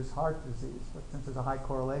do is reduce heart disease. But since there's a high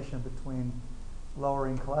correlation between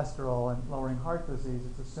lowering cholesterol and lowering heart disease,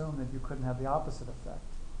 it's assumed that you couldn't have the opposite effect.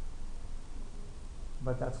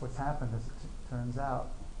 But that's what's happened, as it turns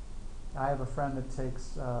out. I have a friend that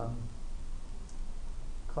takes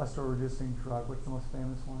cholesterol-reducing drug. What's the most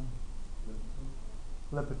famous one?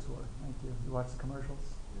 Lipitor. Thank you. You watch the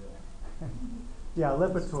commercials? Yeah. Yeah,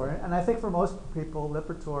 Lipitor. And I think for most people,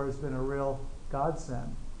 Lipitor has been a real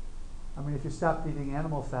godsend. I mean, if you stopped eating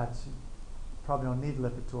animal fats, you probably don't need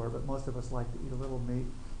Lipitor, but most of us like to eat a little meat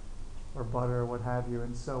or butter or what have you.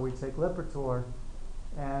 And so we take Lipitor,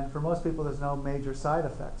 and for most people there's no major side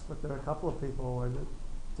effects, but there are a couple of people where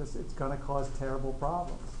it's going to cause terrible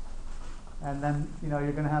problems. And then,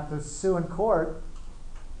 you're going to have to sue in court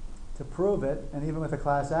to prove it, and even with a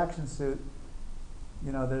class action suit,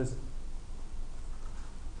 it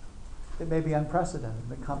may be unprecedented.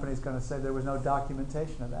 The company's going to say there was no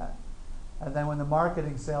documentation of that. And then when the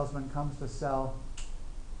marketing salesman comes to sell,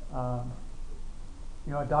 a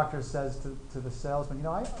doctor says to the salesman,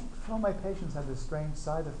 all my patients had this strange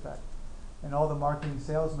side effect. And all the marketing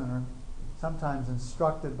salesmen sometimes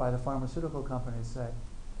instructed by the pharmaceutical companies, say,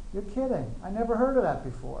 "You're kidding, I never heard of that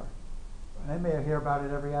before." And they may hear about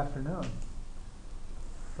it every afternoon.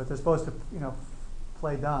 But they're supposed to,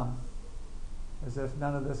 play dumb, as if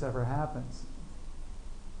none of this ever happens.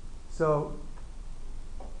 So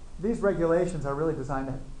these regulations are really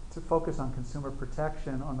designed to focus on consumer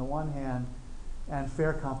protection on the one hand and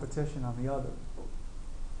fair competition on the other.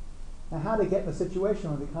 Now, how to get in a situation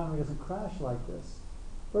where the economy doesn't crash like this?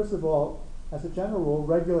 First of all, as a general rule,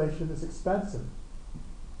 regulation is expensive.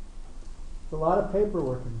 There's a lot of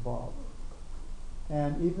paperwork involved.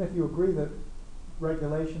 And even if you agree that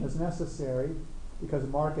regulation is necessary because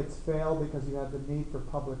markets fail, because you have the need for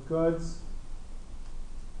public goods,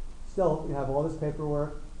 still you have all this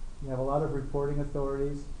paperwork, you have a lot of reporting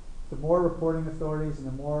authorities. The more reporting authorities and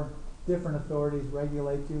the more different authorities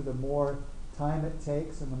regulate you, the more time it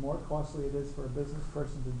takes and the more costly it is for a business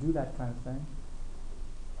person to do that kind of thing.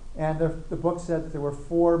 And the book said that there were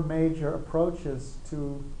 4 major approaches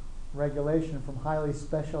to regulation, from highly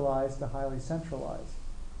specialized to highly centralized,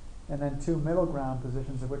 and then 2 middle ground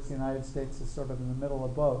positions, of which the United States is sort of in the middle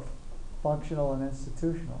of both, functional and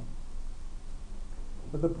institutional.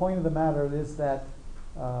 But the point of the matter is that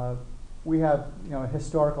we have a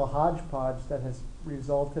historical hodgepodge that has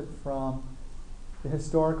resulted from the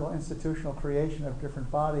historical institutional creation of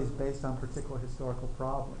different bodies based on particular historical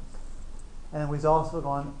problems. And we've also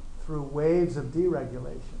gone through waves of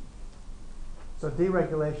deregulation. So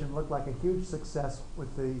deregulation looked like a huge success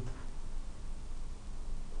with the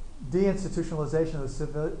deinstitutionalization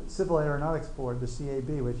of the Civil Aeronautics Board, the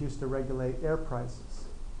CAB, which used to regulate air prices.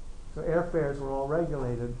 So airfares were all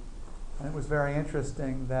regulated, and it was very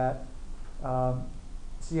interesting that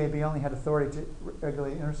CAB only had authority to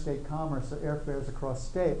regulate interstate commerce, so airfares across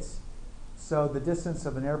states. So the distance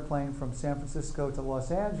of an airplane from San Francisco to Los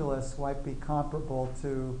Angeles might be comparable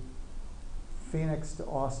to Phoenix to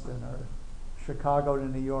Austin or Chicago to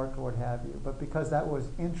New York or what have you. But because that was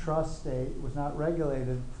intrastate, it was not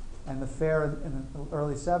regulated, and the fare in the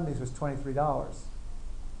early 70s was $23.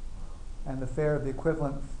 And the fare, the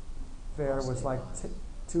equivalent fare was like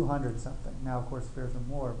 200 something. Now, of course, fares are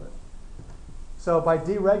more. But so by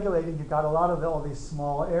deregulating, you got a lot of all these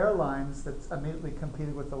small airlines that immediately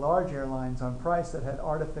competed with the large airlines on price that had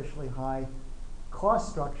artificially high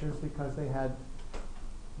cost structures because they had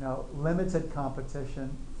limited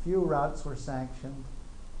competition, few routes were sanctioned,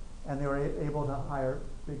 and they were able to hire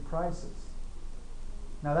big prices.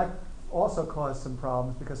 Now that also caused some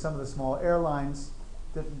problems because some of the small airlines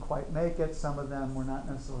didn't quite make it. Some of them were not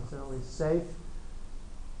necessarily safe.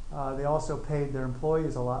 They also paid their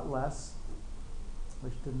employees a lot less,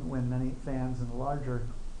 which didn't win many fans in the larger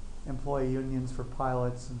employee unions for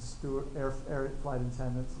pilots and air flight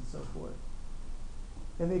attendants and so forth.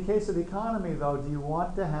 In the case of the economy, though, do you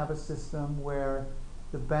want to have a system where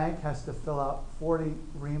the bank has to fill out 40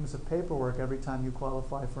 reams of paperwork every time you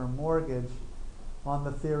qualify for a mortgage on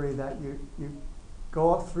the theory that you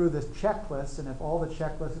go up through this checklist, and if all the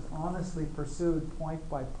checklist is honestly pursued point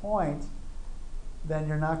by point, then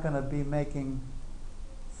you're not going to be making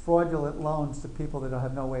fraudulent loans to people that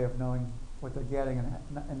have no way of knowing what they're getting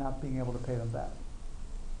and not being able to pay them back.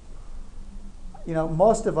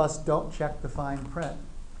 Most of us don't check the fine print.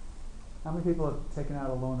 How many people have taken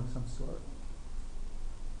out a loan of some sort?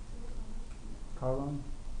 Car loan?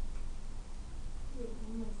 Wait,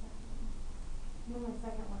 my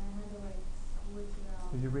second one, I had to switch it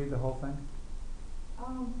out. Did you read the whole thing? Of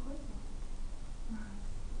course not.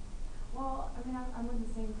 Well, I mean, I'm with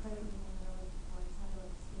the same credit union that I was before. I just had to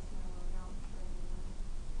switch my loan out for a new one.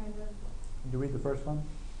 Kind of. Did you read the first one?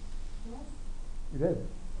 Yes. You did?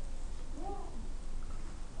 Yeah.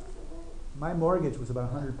 Was it good? My mortgage was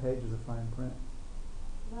about 100 pages of fine print.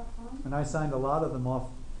 Was that fun? And I signed a lot of them off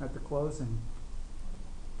at the closing.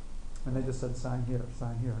 And they just said, sign here,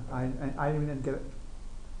 sign here. I even didn't get it.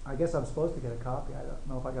 I guess I'm supposed to get a copy. I don't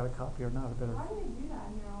know if I got a copy or not. I better. Why do they do that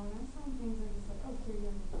now? When I sign things, they're just like, oh, here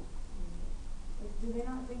you go. Like, do they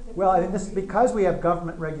not think that? Well, I think this because we have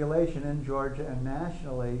government regulation in Georgia and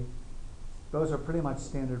nationally, those are pretty much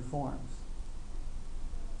standard forms.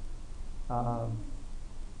 But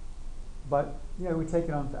we take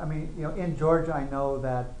it on. I mean, in Georgia, I know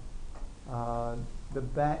that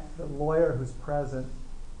the lawyer who's present,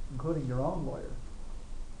 including your own lawyer,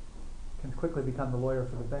 can quickly become the lawyer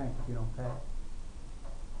for the bank if you don't pay.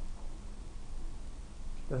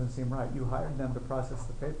 Doesn't seem right. You hired them to process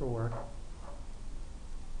the paperwork.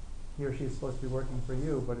 He or she is supposed to be working for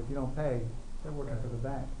you, but if you don't pay, they're working for the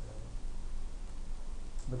bank.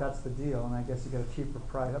 But that's the deal, and I guess you get a cheaper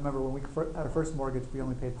price. I remember when we had our first mortgage, we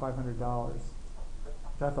only paid $500.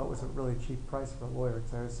 which I thought was a really cheap price for a lawyer,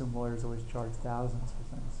 because I assume lawyers always charge thousands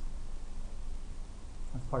for things.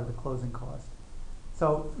 That's part of the closing cost.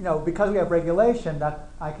 So, because we have regulation,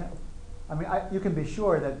 you can be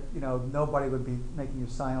sure that, nobody would be making you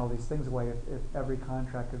sign all these things away if every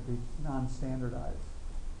contract could be non-standardized.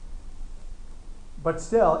 But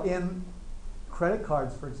still, in credit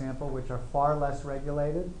cards, for example, which are far less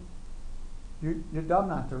regulated, you're dumb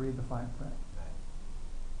not to read the fine print.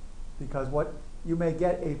 Because you may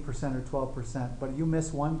get 8% or 12%, but you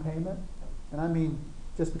miss one payment, and I mean,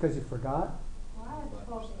 just because you forgot. Well, I had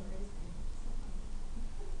 12 grace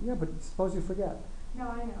Yeah, but suppose you forget. No,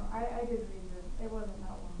 I know. I did read it. It wasn't that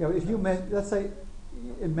long. Yeah, if you let's say,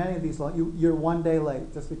 in many of these laws, you're 1 day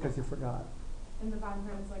late just because you forgot. In the fine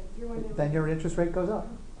print, it's like, you're 1 day late. Then your interest rate goes up.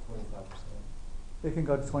 25%. It can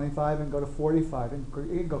go to 25 and go to 45. It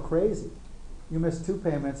can go crazy. You miss 2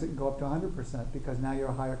 payments, it can go up to 100% because now you're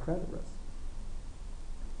a higher credit risk.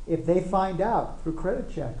 If they find out through credit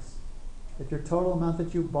checks that your total amount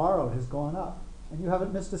that you borrowed has gone up and you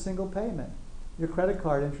haven't missed a single payment, your credit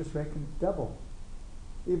card interest rate can double,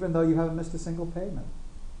 even though you haven't missed a single payment,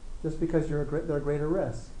 just because they're a greater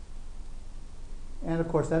risk. And of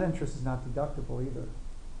course, that interest is not deductible either.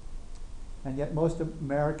 And yet most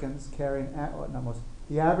Americans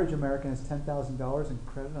the average American has $10,000 in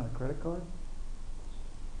credit on a credit card.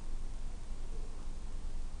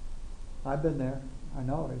 I've been there. I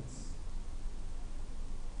know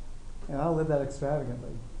and I don't live that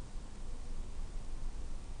extravagantly.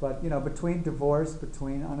 But between divorce,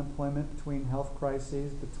 between unemployment, between health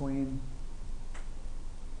crises, between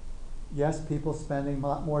people spending a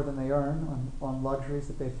lot more than they earn on luxuries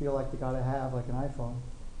that they feel like they got to have, like an iPhone.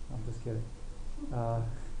 I'm just kidding.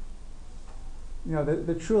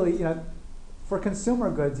 The truly, for consumer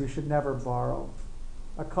goods, you should never borrow.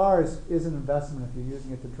 A car is an investment if you're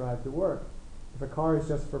using it to drive to work. If a car is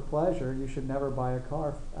just for pleasure, you should never buy a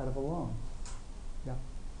car out of a loan. Yeah.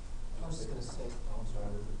 I was just going to say, I'm sorry.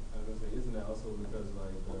 I was going to say, isn't that also because the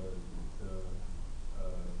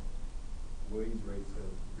wage rates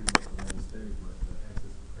have pretty much remained steady, but the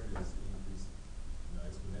access to credit has increased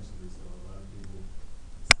exponentially, so a lot of people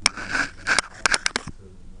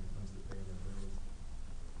when it comes to paying their bills.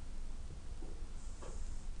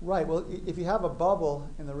 Right. Well, if you have a bubble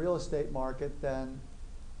in the real estate market, then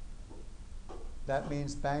that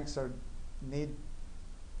means banks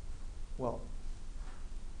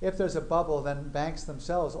if there's a bubble, then banks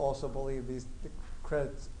themselves also believe the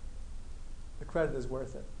credit is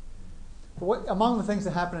worth it. But among the things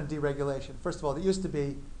that happen in deregulation, first of all, there used to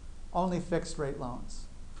be only fixed rate loans.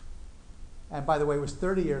 And by the way, it was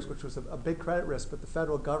 30 years, which was a big credit risk, but the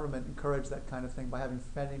federal government encouraged that kind of thing by having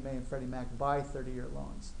Fannie Mae and Freddie Mac buy 30-year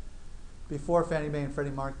loans. Before Fannie Mae and Freddie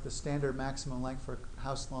Mac, the standard maximum length for a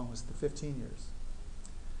house loan was 15 years.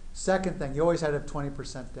 Second thing, you always had to have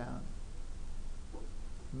 20% down,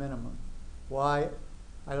 minimum. Why?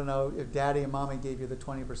 I don't know, if daddy and mommy gave you the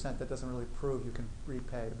 20%, that doesn't really prove you can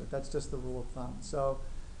repay, but that's just the rule of thumb. So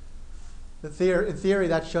in theory,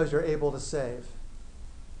 that shows you're able to save.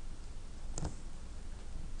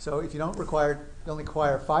 So if you only require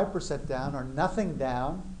 5% down or nothing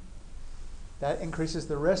down, that increases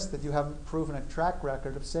the risk that you haven't proven a track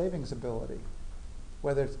record of savings ability,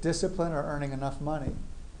 whether it's discipline or earning enough money.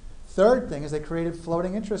 Third thing is they created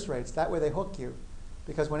floating interest rates. That way they hook you.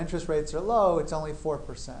 Because when interest rates are low, it's only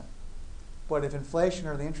 4%. But if inflation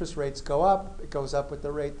or the interest rates go up, it goes up with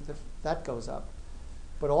the rate that goes up.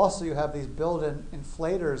 But also you have these built-in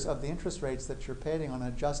inflators of the interest rates that you're paying on an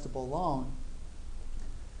adjustable loan.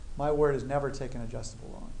 My word is never take an adjustable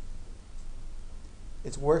loan.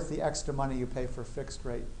 It's worth the extra money you pay for a fixed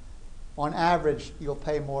rate. On average, you'll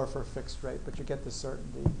pay more for a fixed rate, but you get the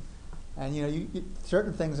certainty. And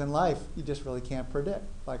certain things in life you just really can't predict,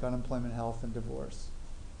 like unemployment, health, and divorce.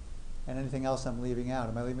 And anything else I'm leaving out.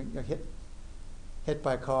 Am I leaving hit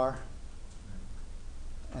by a car?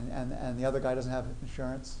 And the other guy doesn't have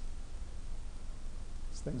insurance?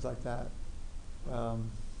 It's things like that. A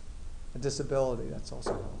disability, that's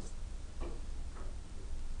also health.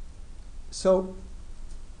 So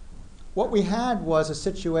what we had was a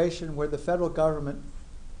situation where the federal government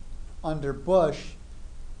under Bush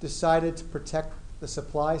decided to protect the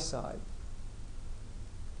supply side,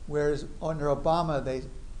 whereas under Obama they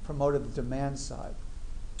promoted the demand side.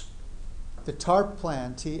 The TARP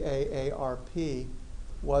plan, T-A-A-R-P,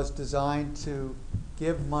 was designed to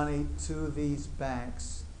give money to these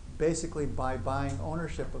banks, basically by buying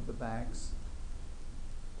ownership of the banks,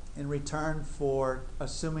 in return for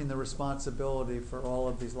assuming the responsibility for all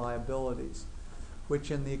of these liabilities, which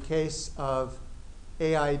in the case of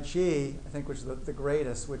AIG, I think, which is the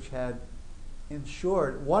greatest, which had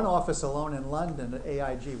insured, one office alone in London at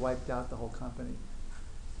AIG wiped out the whole company,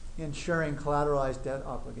 insuring collateralized debt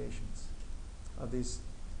obligations of these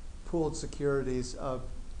pooled securities of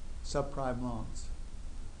subprime loans.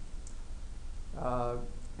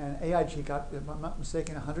 And AIG got, if I'm not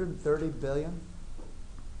mistaken, 130 billion.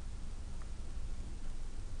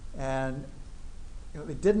 And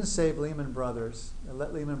they didn't save Lehman Brothers. They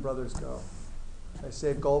let Lehman Brothers go. They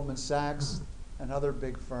saved Goldman Sachs and other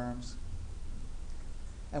big firms.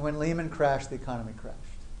 And when Lehman crashed, the economy crashed.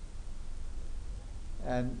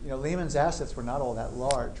 And Lehman's assets were not all that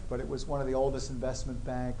large, but it was one of the oldest investment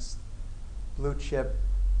banks, blue chip,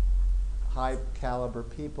 high caliber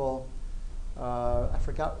people. I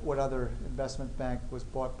forgot what other investment bank was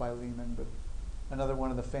bought by Lehman, but another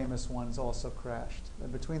one of the famous ones also crashed.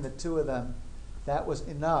 And between the two of them, that was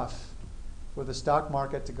enough for the stock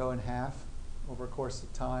market to go in half over a course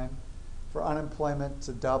of time, for unemployment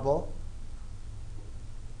to double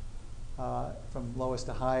from lowest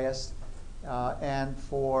to highest, and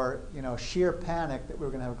for sheer panic that we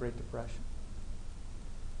were going to have a Great Depression.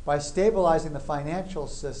 By stabilizing the financial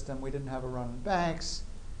system, we didn't have a run on banks,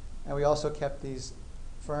 and we also kept these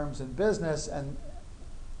firms in business, and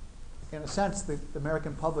in a sense, the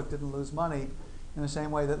American public didn't lose money in the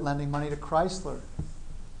same way that lending money to Chrysler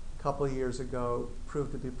a couple of years ago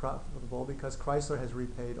proved to be profitable, because Chrysler has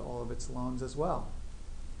repaid all of its loans as well.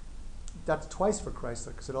 That's twice for Chrysler,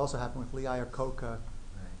 because it also happened with Lee Iacocca, Right.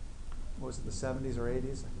 what was it, the 70s or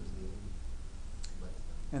 80s? It was the 80s.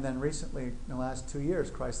 And then recently, in the last 2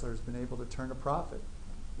 years, Chrysler has been able to turn a profit.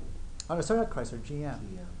 Oh, no, sorry, not Chrysler, GM.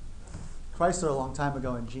 Chrysler a long time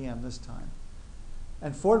ago and GM this time.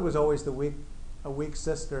 And Ford was always a weak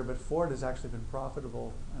sister, but Ford has actually been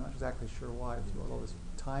profitable. I'm not exactly sure why through all this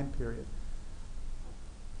time period.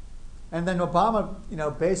 And then Obama,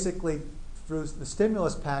 basically through the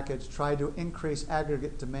stimulus package, tried to increase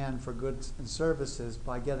aggregate demand for goods and services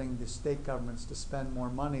by getting the state governments to spend more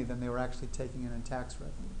money than they were actually taking in tax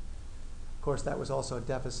revenue. Of course, that was also a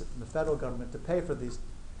deficit in the federal government to pay for these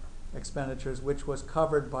expenditures, which was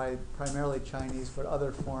covered by primarily Chinese but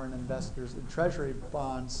other foreign investors in treasury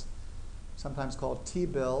bonds, sometimes called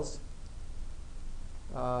T-bills.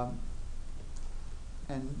 And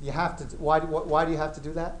you have to. Why do you have to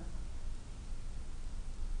do that?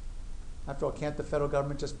 After all, can't the federal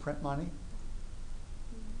government just print money?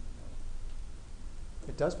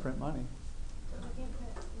 It does print money. They can't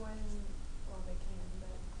print one, well, they can, but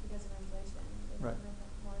because of inflation, they Right. can print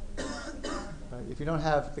more than they have. Right. If you don't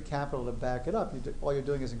have the capital to back it up, all you're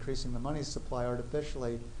doing is increasing the money supply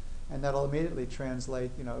artificially, and that'll immediately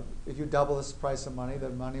translate. If you double the price of money, the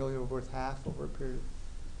money will be worth half over a period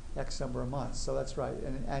of X number of months. So that's right,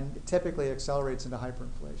 and it typically accelerates into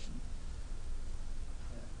hyperinflation.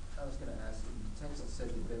 I was going to ask, the text said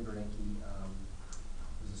that Ben Bernanke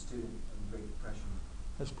was a student of the Great Depression.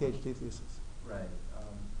 That's a PhD thesis. Right.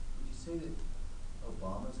 Would you say that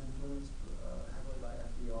Obama's influenced heavily by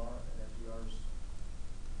FDR and FDR's?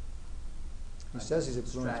 He says he's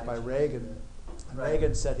influenced by strategies Reagan. And Right.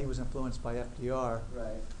 Reagan said he was influenced by FDR.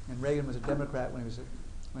 Right. And Reagan was a Democrat when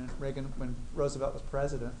when Roosevelt was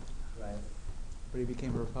president, Right. but he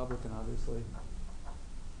became a Republican, obviously.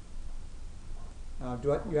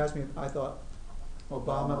 You asked me if I thought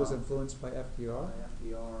Obama was influenced by FDR? By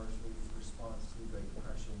FDR's response to the Great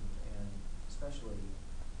Depression, and especially.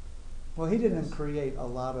 Well, he didn't Yes. create a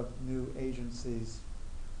lot of new agencies.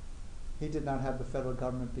 He did not have the federal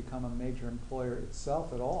government become a major employer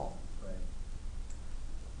itself at all. Right.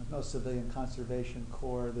 There's no Civilian Conservation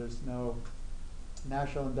Corps. There's no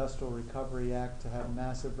National Industrial Recovery Act to have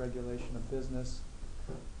massive regulation of business.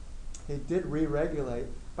 He did re-regulate.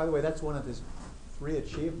 By the way, that's one of his 3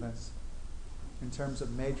 achievements in terms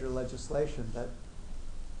of major legislation that,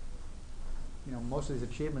 most of these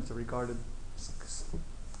achievements are regarded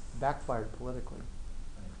backfired politically.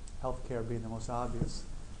 Right. Healthcare being the most obvious.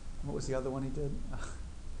 What was the other one he did?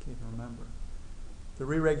 Can't even remember. The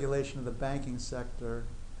re-regulation of the banking sector,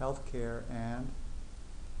 healthcare, and,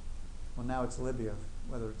 well, now it's Libya.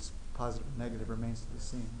 Whether it's positive or negative remains to be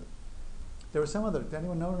seen. But there was some other. Does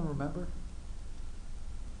anyone know and remember?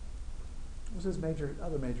 What was his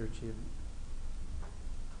other major achievement?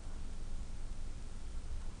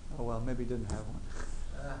 Oh well, maybe he didn't have one.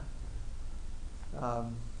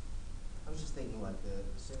 I was just thinking, like, the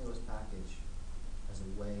stimulus package as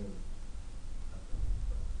a way of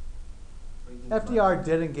bringing FDR money.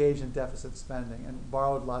 did engage in deficit spending and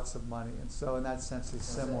borrowed lots of money, and so in that sense he's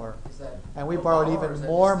similar. Is that And we borrowed Obama, or even is that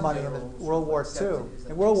more just money in the general World War accepted- II. is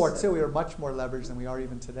that In World War II, accepted? we were much more leveraged than we are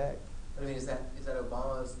even today. I mean, is that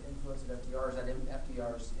Obama's influence of FDR? Is that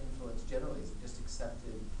FDR's influence generally? Is it just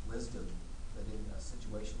accepted wisdom that a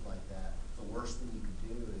situation like that, the worst thing you could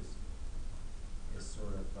do is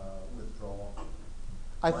sort of withdraw.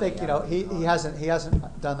 I think, you know, he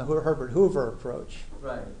hasn't done the Herbert Hoover approach.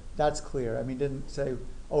 Right. That's clear. I mean, he didn't say,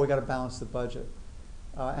 oh, we got to balance the budget.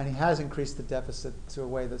 And he has increased the deficit to a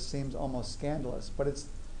way that seems almost scandalous. But it's,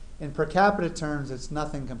 in per capita terms, it's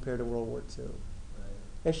nothing compared to World War II. Right.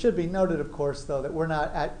 It should be noted, of course, though, that we're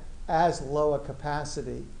not at as low a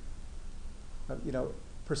capacity, you know,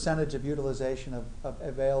 percentage of utilization of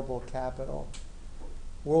available capital.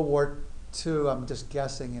 World War II, I'm just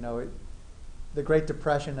guessing, you know, the Great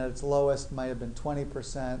Depression at its lowest might have been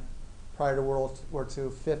 20%. Prior to World War II,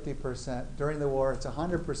 50%. During the war, it's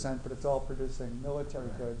 100%, but it's all producing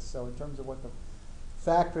military goods. So in terms of what the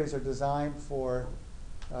factories are designed for,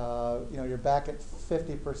 you know, you're back at 50%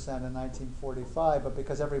 in 1945, but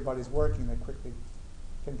because everybody's working, they quickly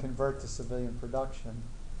can convert to civilian production.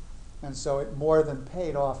 And so it more than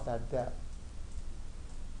paid off that debt.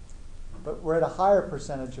 But we're at a higher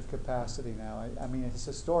percentage of capacity now. I mean, it's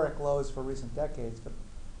historic lows for recent decades, but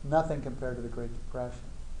nothing compared to the Great Depression.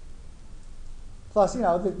 Plus, you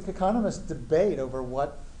know, the economists debate over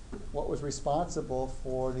what was responsible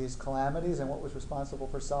for these calamities and what was responsible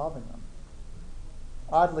for solving them.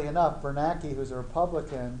 Oddly enough, Bernanke, who's a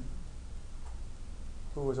Republican,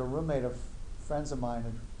 who was a roommate of friends of mine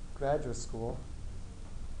in graduate school,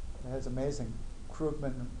 it's amazing.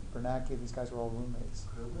 Krugman, Bernanke, these guys were all roommates.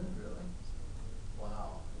 Krugman, really?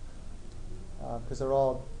 Wow. Because they're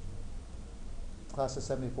all class of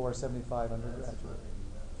 74, 75 undergraduate.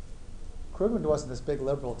 Krugman wasn't this big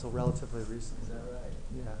liberal until relatively recently. Is that right?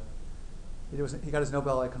 Yeah. He got his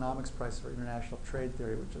Nobel Economics Prize for international trade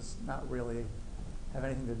theory, which does not really have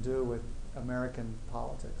anything to do with American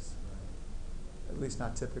politics, at least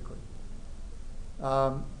not typically.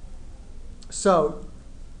 So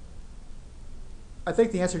I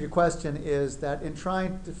think the answer to your question is that in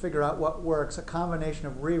trying to figure out what works, a combination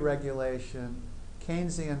of re-regulation,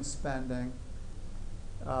 Keynesian spending,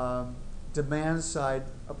 demand-side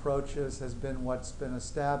approaches has been what's been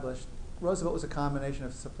established. Roosevelt was a combination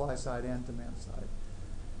of supply side and demand side.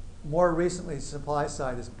 More recently, supply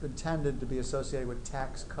side has been tended to be associated with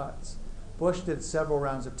tax cuts. Bush did several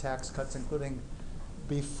rounds of tax cuts, including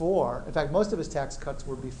before. In fact, most of his tax cuts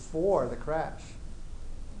were before the crash.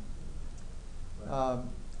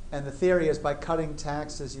 And the theory is by cutting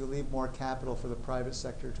taxes, you leave more capital for the private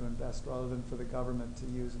sector to invest rather than for the government to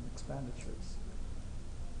use in expenditures.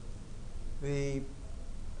 The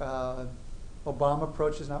Obama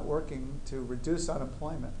approach is not working to reduce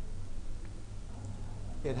unemployment.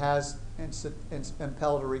 It has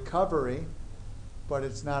impelled a recovery, but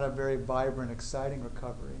it's not a very vibrant, exciting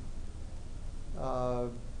recovery.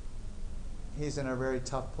 He's in a very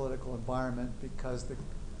tough political environment because the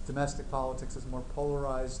domestic politics is more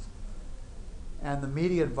polarized, and the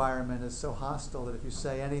media environment is so hostile that if you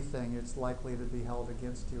say anything, it's likely to be held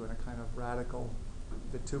against you in a kind of radical,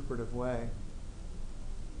 vituperative way.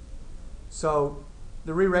 So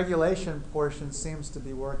the re-regulation portion seems to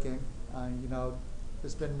be working. You know,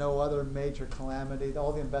 there's been no other major calamity.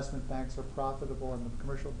 All the investment banks are profitable, and the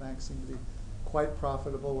commercial banks seem to be quite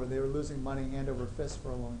profitable, where they were losing money hand over fist for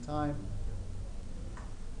a long time.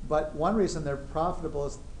 But one reason they're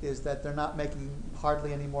profitable is that they're not making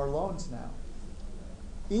hardly any more loans now.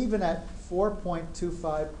 Even at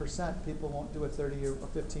 4.25%, people won't do a 30-year or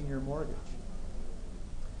 15-year mortgage.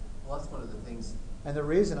 Well, that's one of the things. And the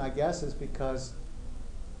reason, I guess, is because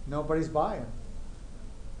nobody's buying.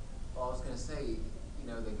 Well, I was going to say, you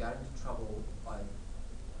know, they got into trouble by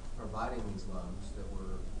providing these loans that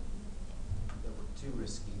were too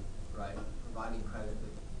risky, right? Providing credit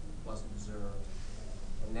that wasn't deserved.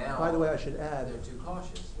 And now, By the way, I should add, they're too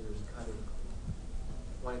cautious. There's kind of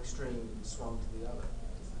one extreme swung to the other.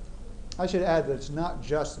 I should add that it's not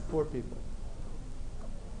just the poor people.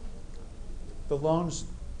 The loans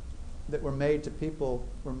that were made to people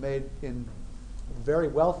were made in very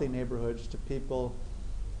wealthy neighborhoods to people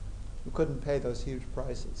who couldn't pay those huge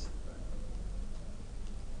prices.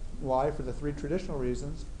 Why? For the three traditional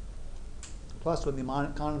reasons. Plus, when the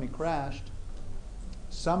economy crashed,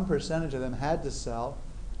 some percentage of them had to sell,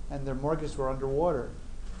 and their mortgages were underwater,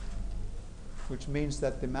 which means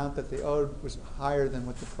that the amount that they owed was higher than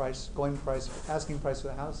what the asking price for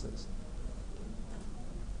the house is.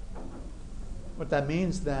 What that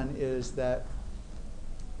means then is that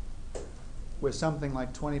with something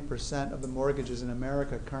like 20% of the mortgages in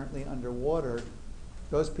America currently underwater,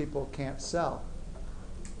 those people can't sell.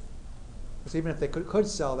 Because even if they could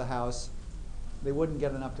sell the house, they wouldn't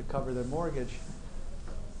get enough to cover their mortgage.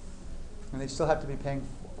 And they still have to be paying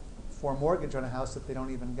for a mortgage on a house that they don't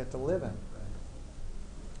even get to live in.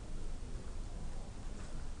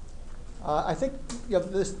 I think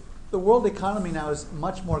the world economy now is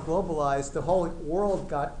much more globalized. The whole world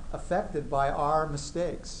got affected by our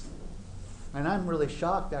mistakes. And I'm really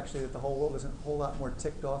shocked, actually, that the whole world isn't a whole lot more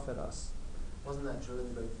ticked off at us. Wasn't that true in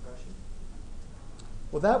the Great Depression?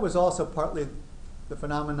 Well, that was also partly the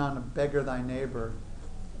phenomenon of beggar thy neighbor.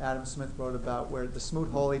 Adam Smith wrote about, where the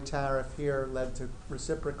Smoot-Hawley tariff here led to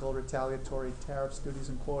reciprocal retaliatory tariffs, duties,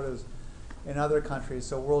 and quotas in other countries,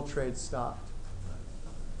 so world trade stopped.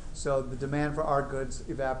 So the demand for our goods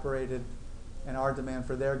evaporated, and our demand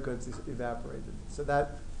for their goods evaporated. So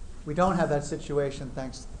that we don't have that situation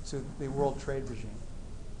thanks to the world trade regime.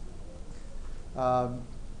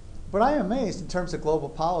 But I am amazed in terms of global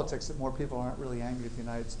politics that more people aren't really angry at the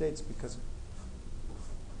United States, because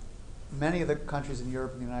many of the countries in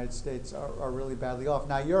Europe and the United States are really badly off.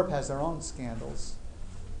 Now, Europe has their own scandals,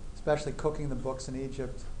 especially cooking the books in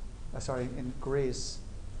in Greece,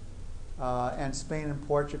 and Spain and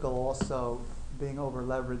Portugal also being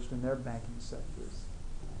over-leveraged in their banking sectors.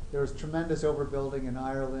 There was tremendous overbuilding in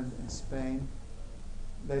Ireland and Spain.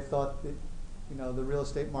 They thought that the real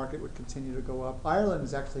estate market would continue to go up. Ireland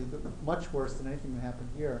is actually much worse than anything that happened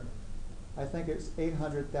here. I think it's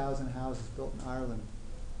 800,000 houses built in Ireland.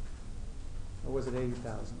 Or was it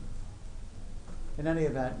 80,000? In any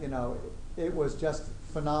event, it was just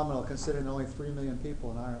phenomenal considering there are only 3 million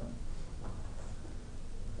people in Ireland.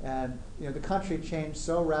 And the country changed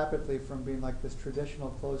so rapidly from being like this traditional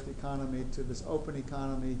closed economy to this open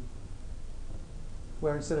economy,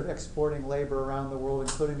 where instead of exporting labor around the world,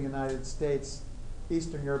 including the United States,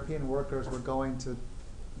 Eastern European workers were going to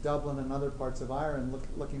Dublin and other parts of Ireland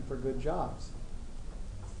looking for good jobs.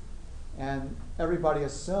 And everybody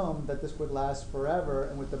assumed that this would last forever,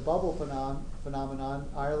 and with the bubble phenomenon,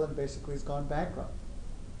 Ireland basically has gone bankrupt.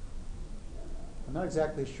 I'm not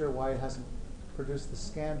exactly sure why it hasn't produced the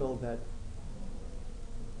scandal that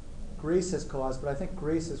Greece has caused, but I think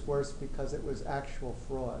Greece is worse because it was actual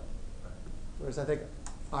fraud. Whereas I think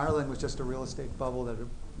Ireland was just a real estate bubble that had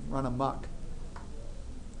run amok.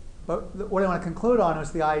 But what I want to conclude on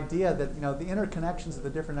is the idea that the interconnections of the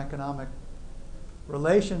different economic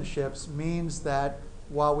relationships means that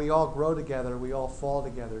while we all grow together, we all fall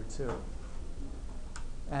together too.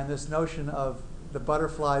 And this notion of the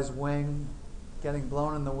butterfly's wing getting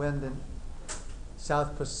blown in the wind in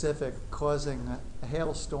South Pacific causing a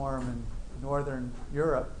hailstorm in northern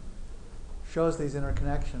Europe shows these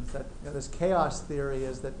interconnections. That this chaos theory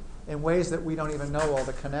is that in ways that we don't even know all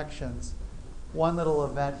the connections, one little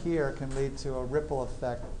event here can lead to a ripple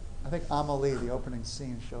effect. I think Amelie, the opening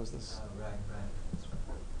scene, shows this Right.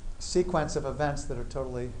 sequence of events that are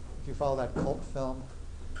totally, if you follow that cult film.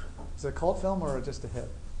 Is it a cult film or just a hit?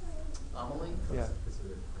 Amelie? Yeah.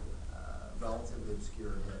 Relatively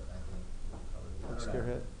obscure hit, I think. Probably. I don't Obscure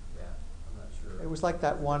know. hit. Yeah, I'm not sure. It was like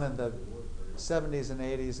that one in the 70s and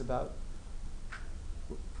 80s about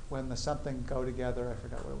when the something go together. I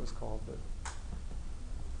forgot what it was called, but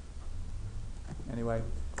anyway.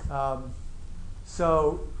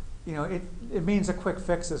 So it means a quick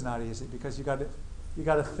fix is not easy, because you got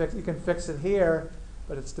to fix. You can fix it here,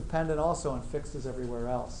 but it's dependent also on fixes everywhere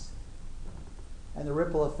else. And the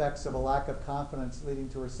ripple effects of a lack of confidence leading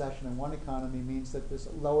to a recession in one economy means that there's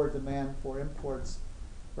lower demand for imports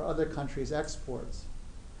for other countries' exports.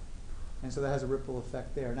 And so that has a ripple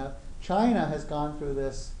effect there. Now, China has gone through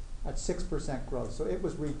this at 6% growth. So it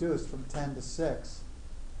was reduced from 10 to 6.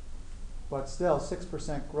 But still,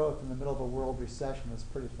 6% growth in the middle of a world recession is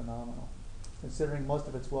pretty phenomenal, considering most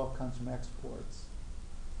of its wealth comes from exports.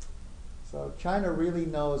 So China really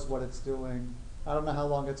knows what it's doing. I don't know how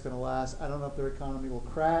long it's going to last. I don't know if their economy will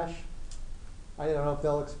crash. I don't know if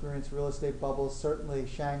they'll experience real estate bubbles. Certainly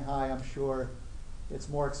Shanghai, I'm sure it's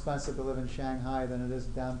more expensive to live in Shanghai than it is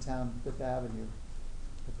downtown Fifth Avenue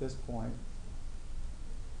at this point.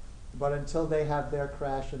 But until they have their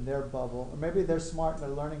crash and their bubble, or maybe they're smart and they're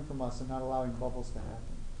learning from us and not allowing bubbles to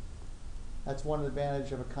happen. That's one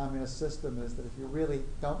advantage of a communist system, is that if you really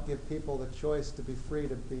don't give people the choice to be free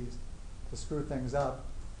to screw things up,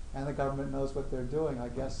 and the government knows what they're doing, I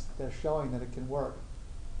guess they're showing that it can work.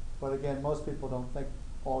 But again, most people don't think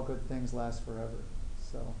all good things last forever.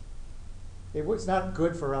 So it's not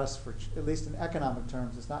good for us, at least in economic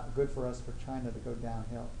terms, it's not good for us for China to go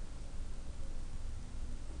downhill.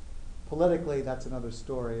 Politically, that's another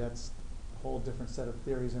story. That's a whole different set of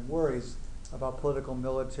theories and worries about political,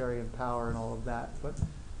 military, and power and all of that. But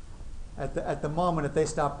at the moment, if they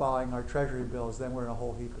stop buying our treasury bills, then we're in a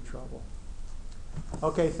whole heap of trouble.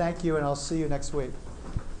 Okay, thank you, and I'll see you next week.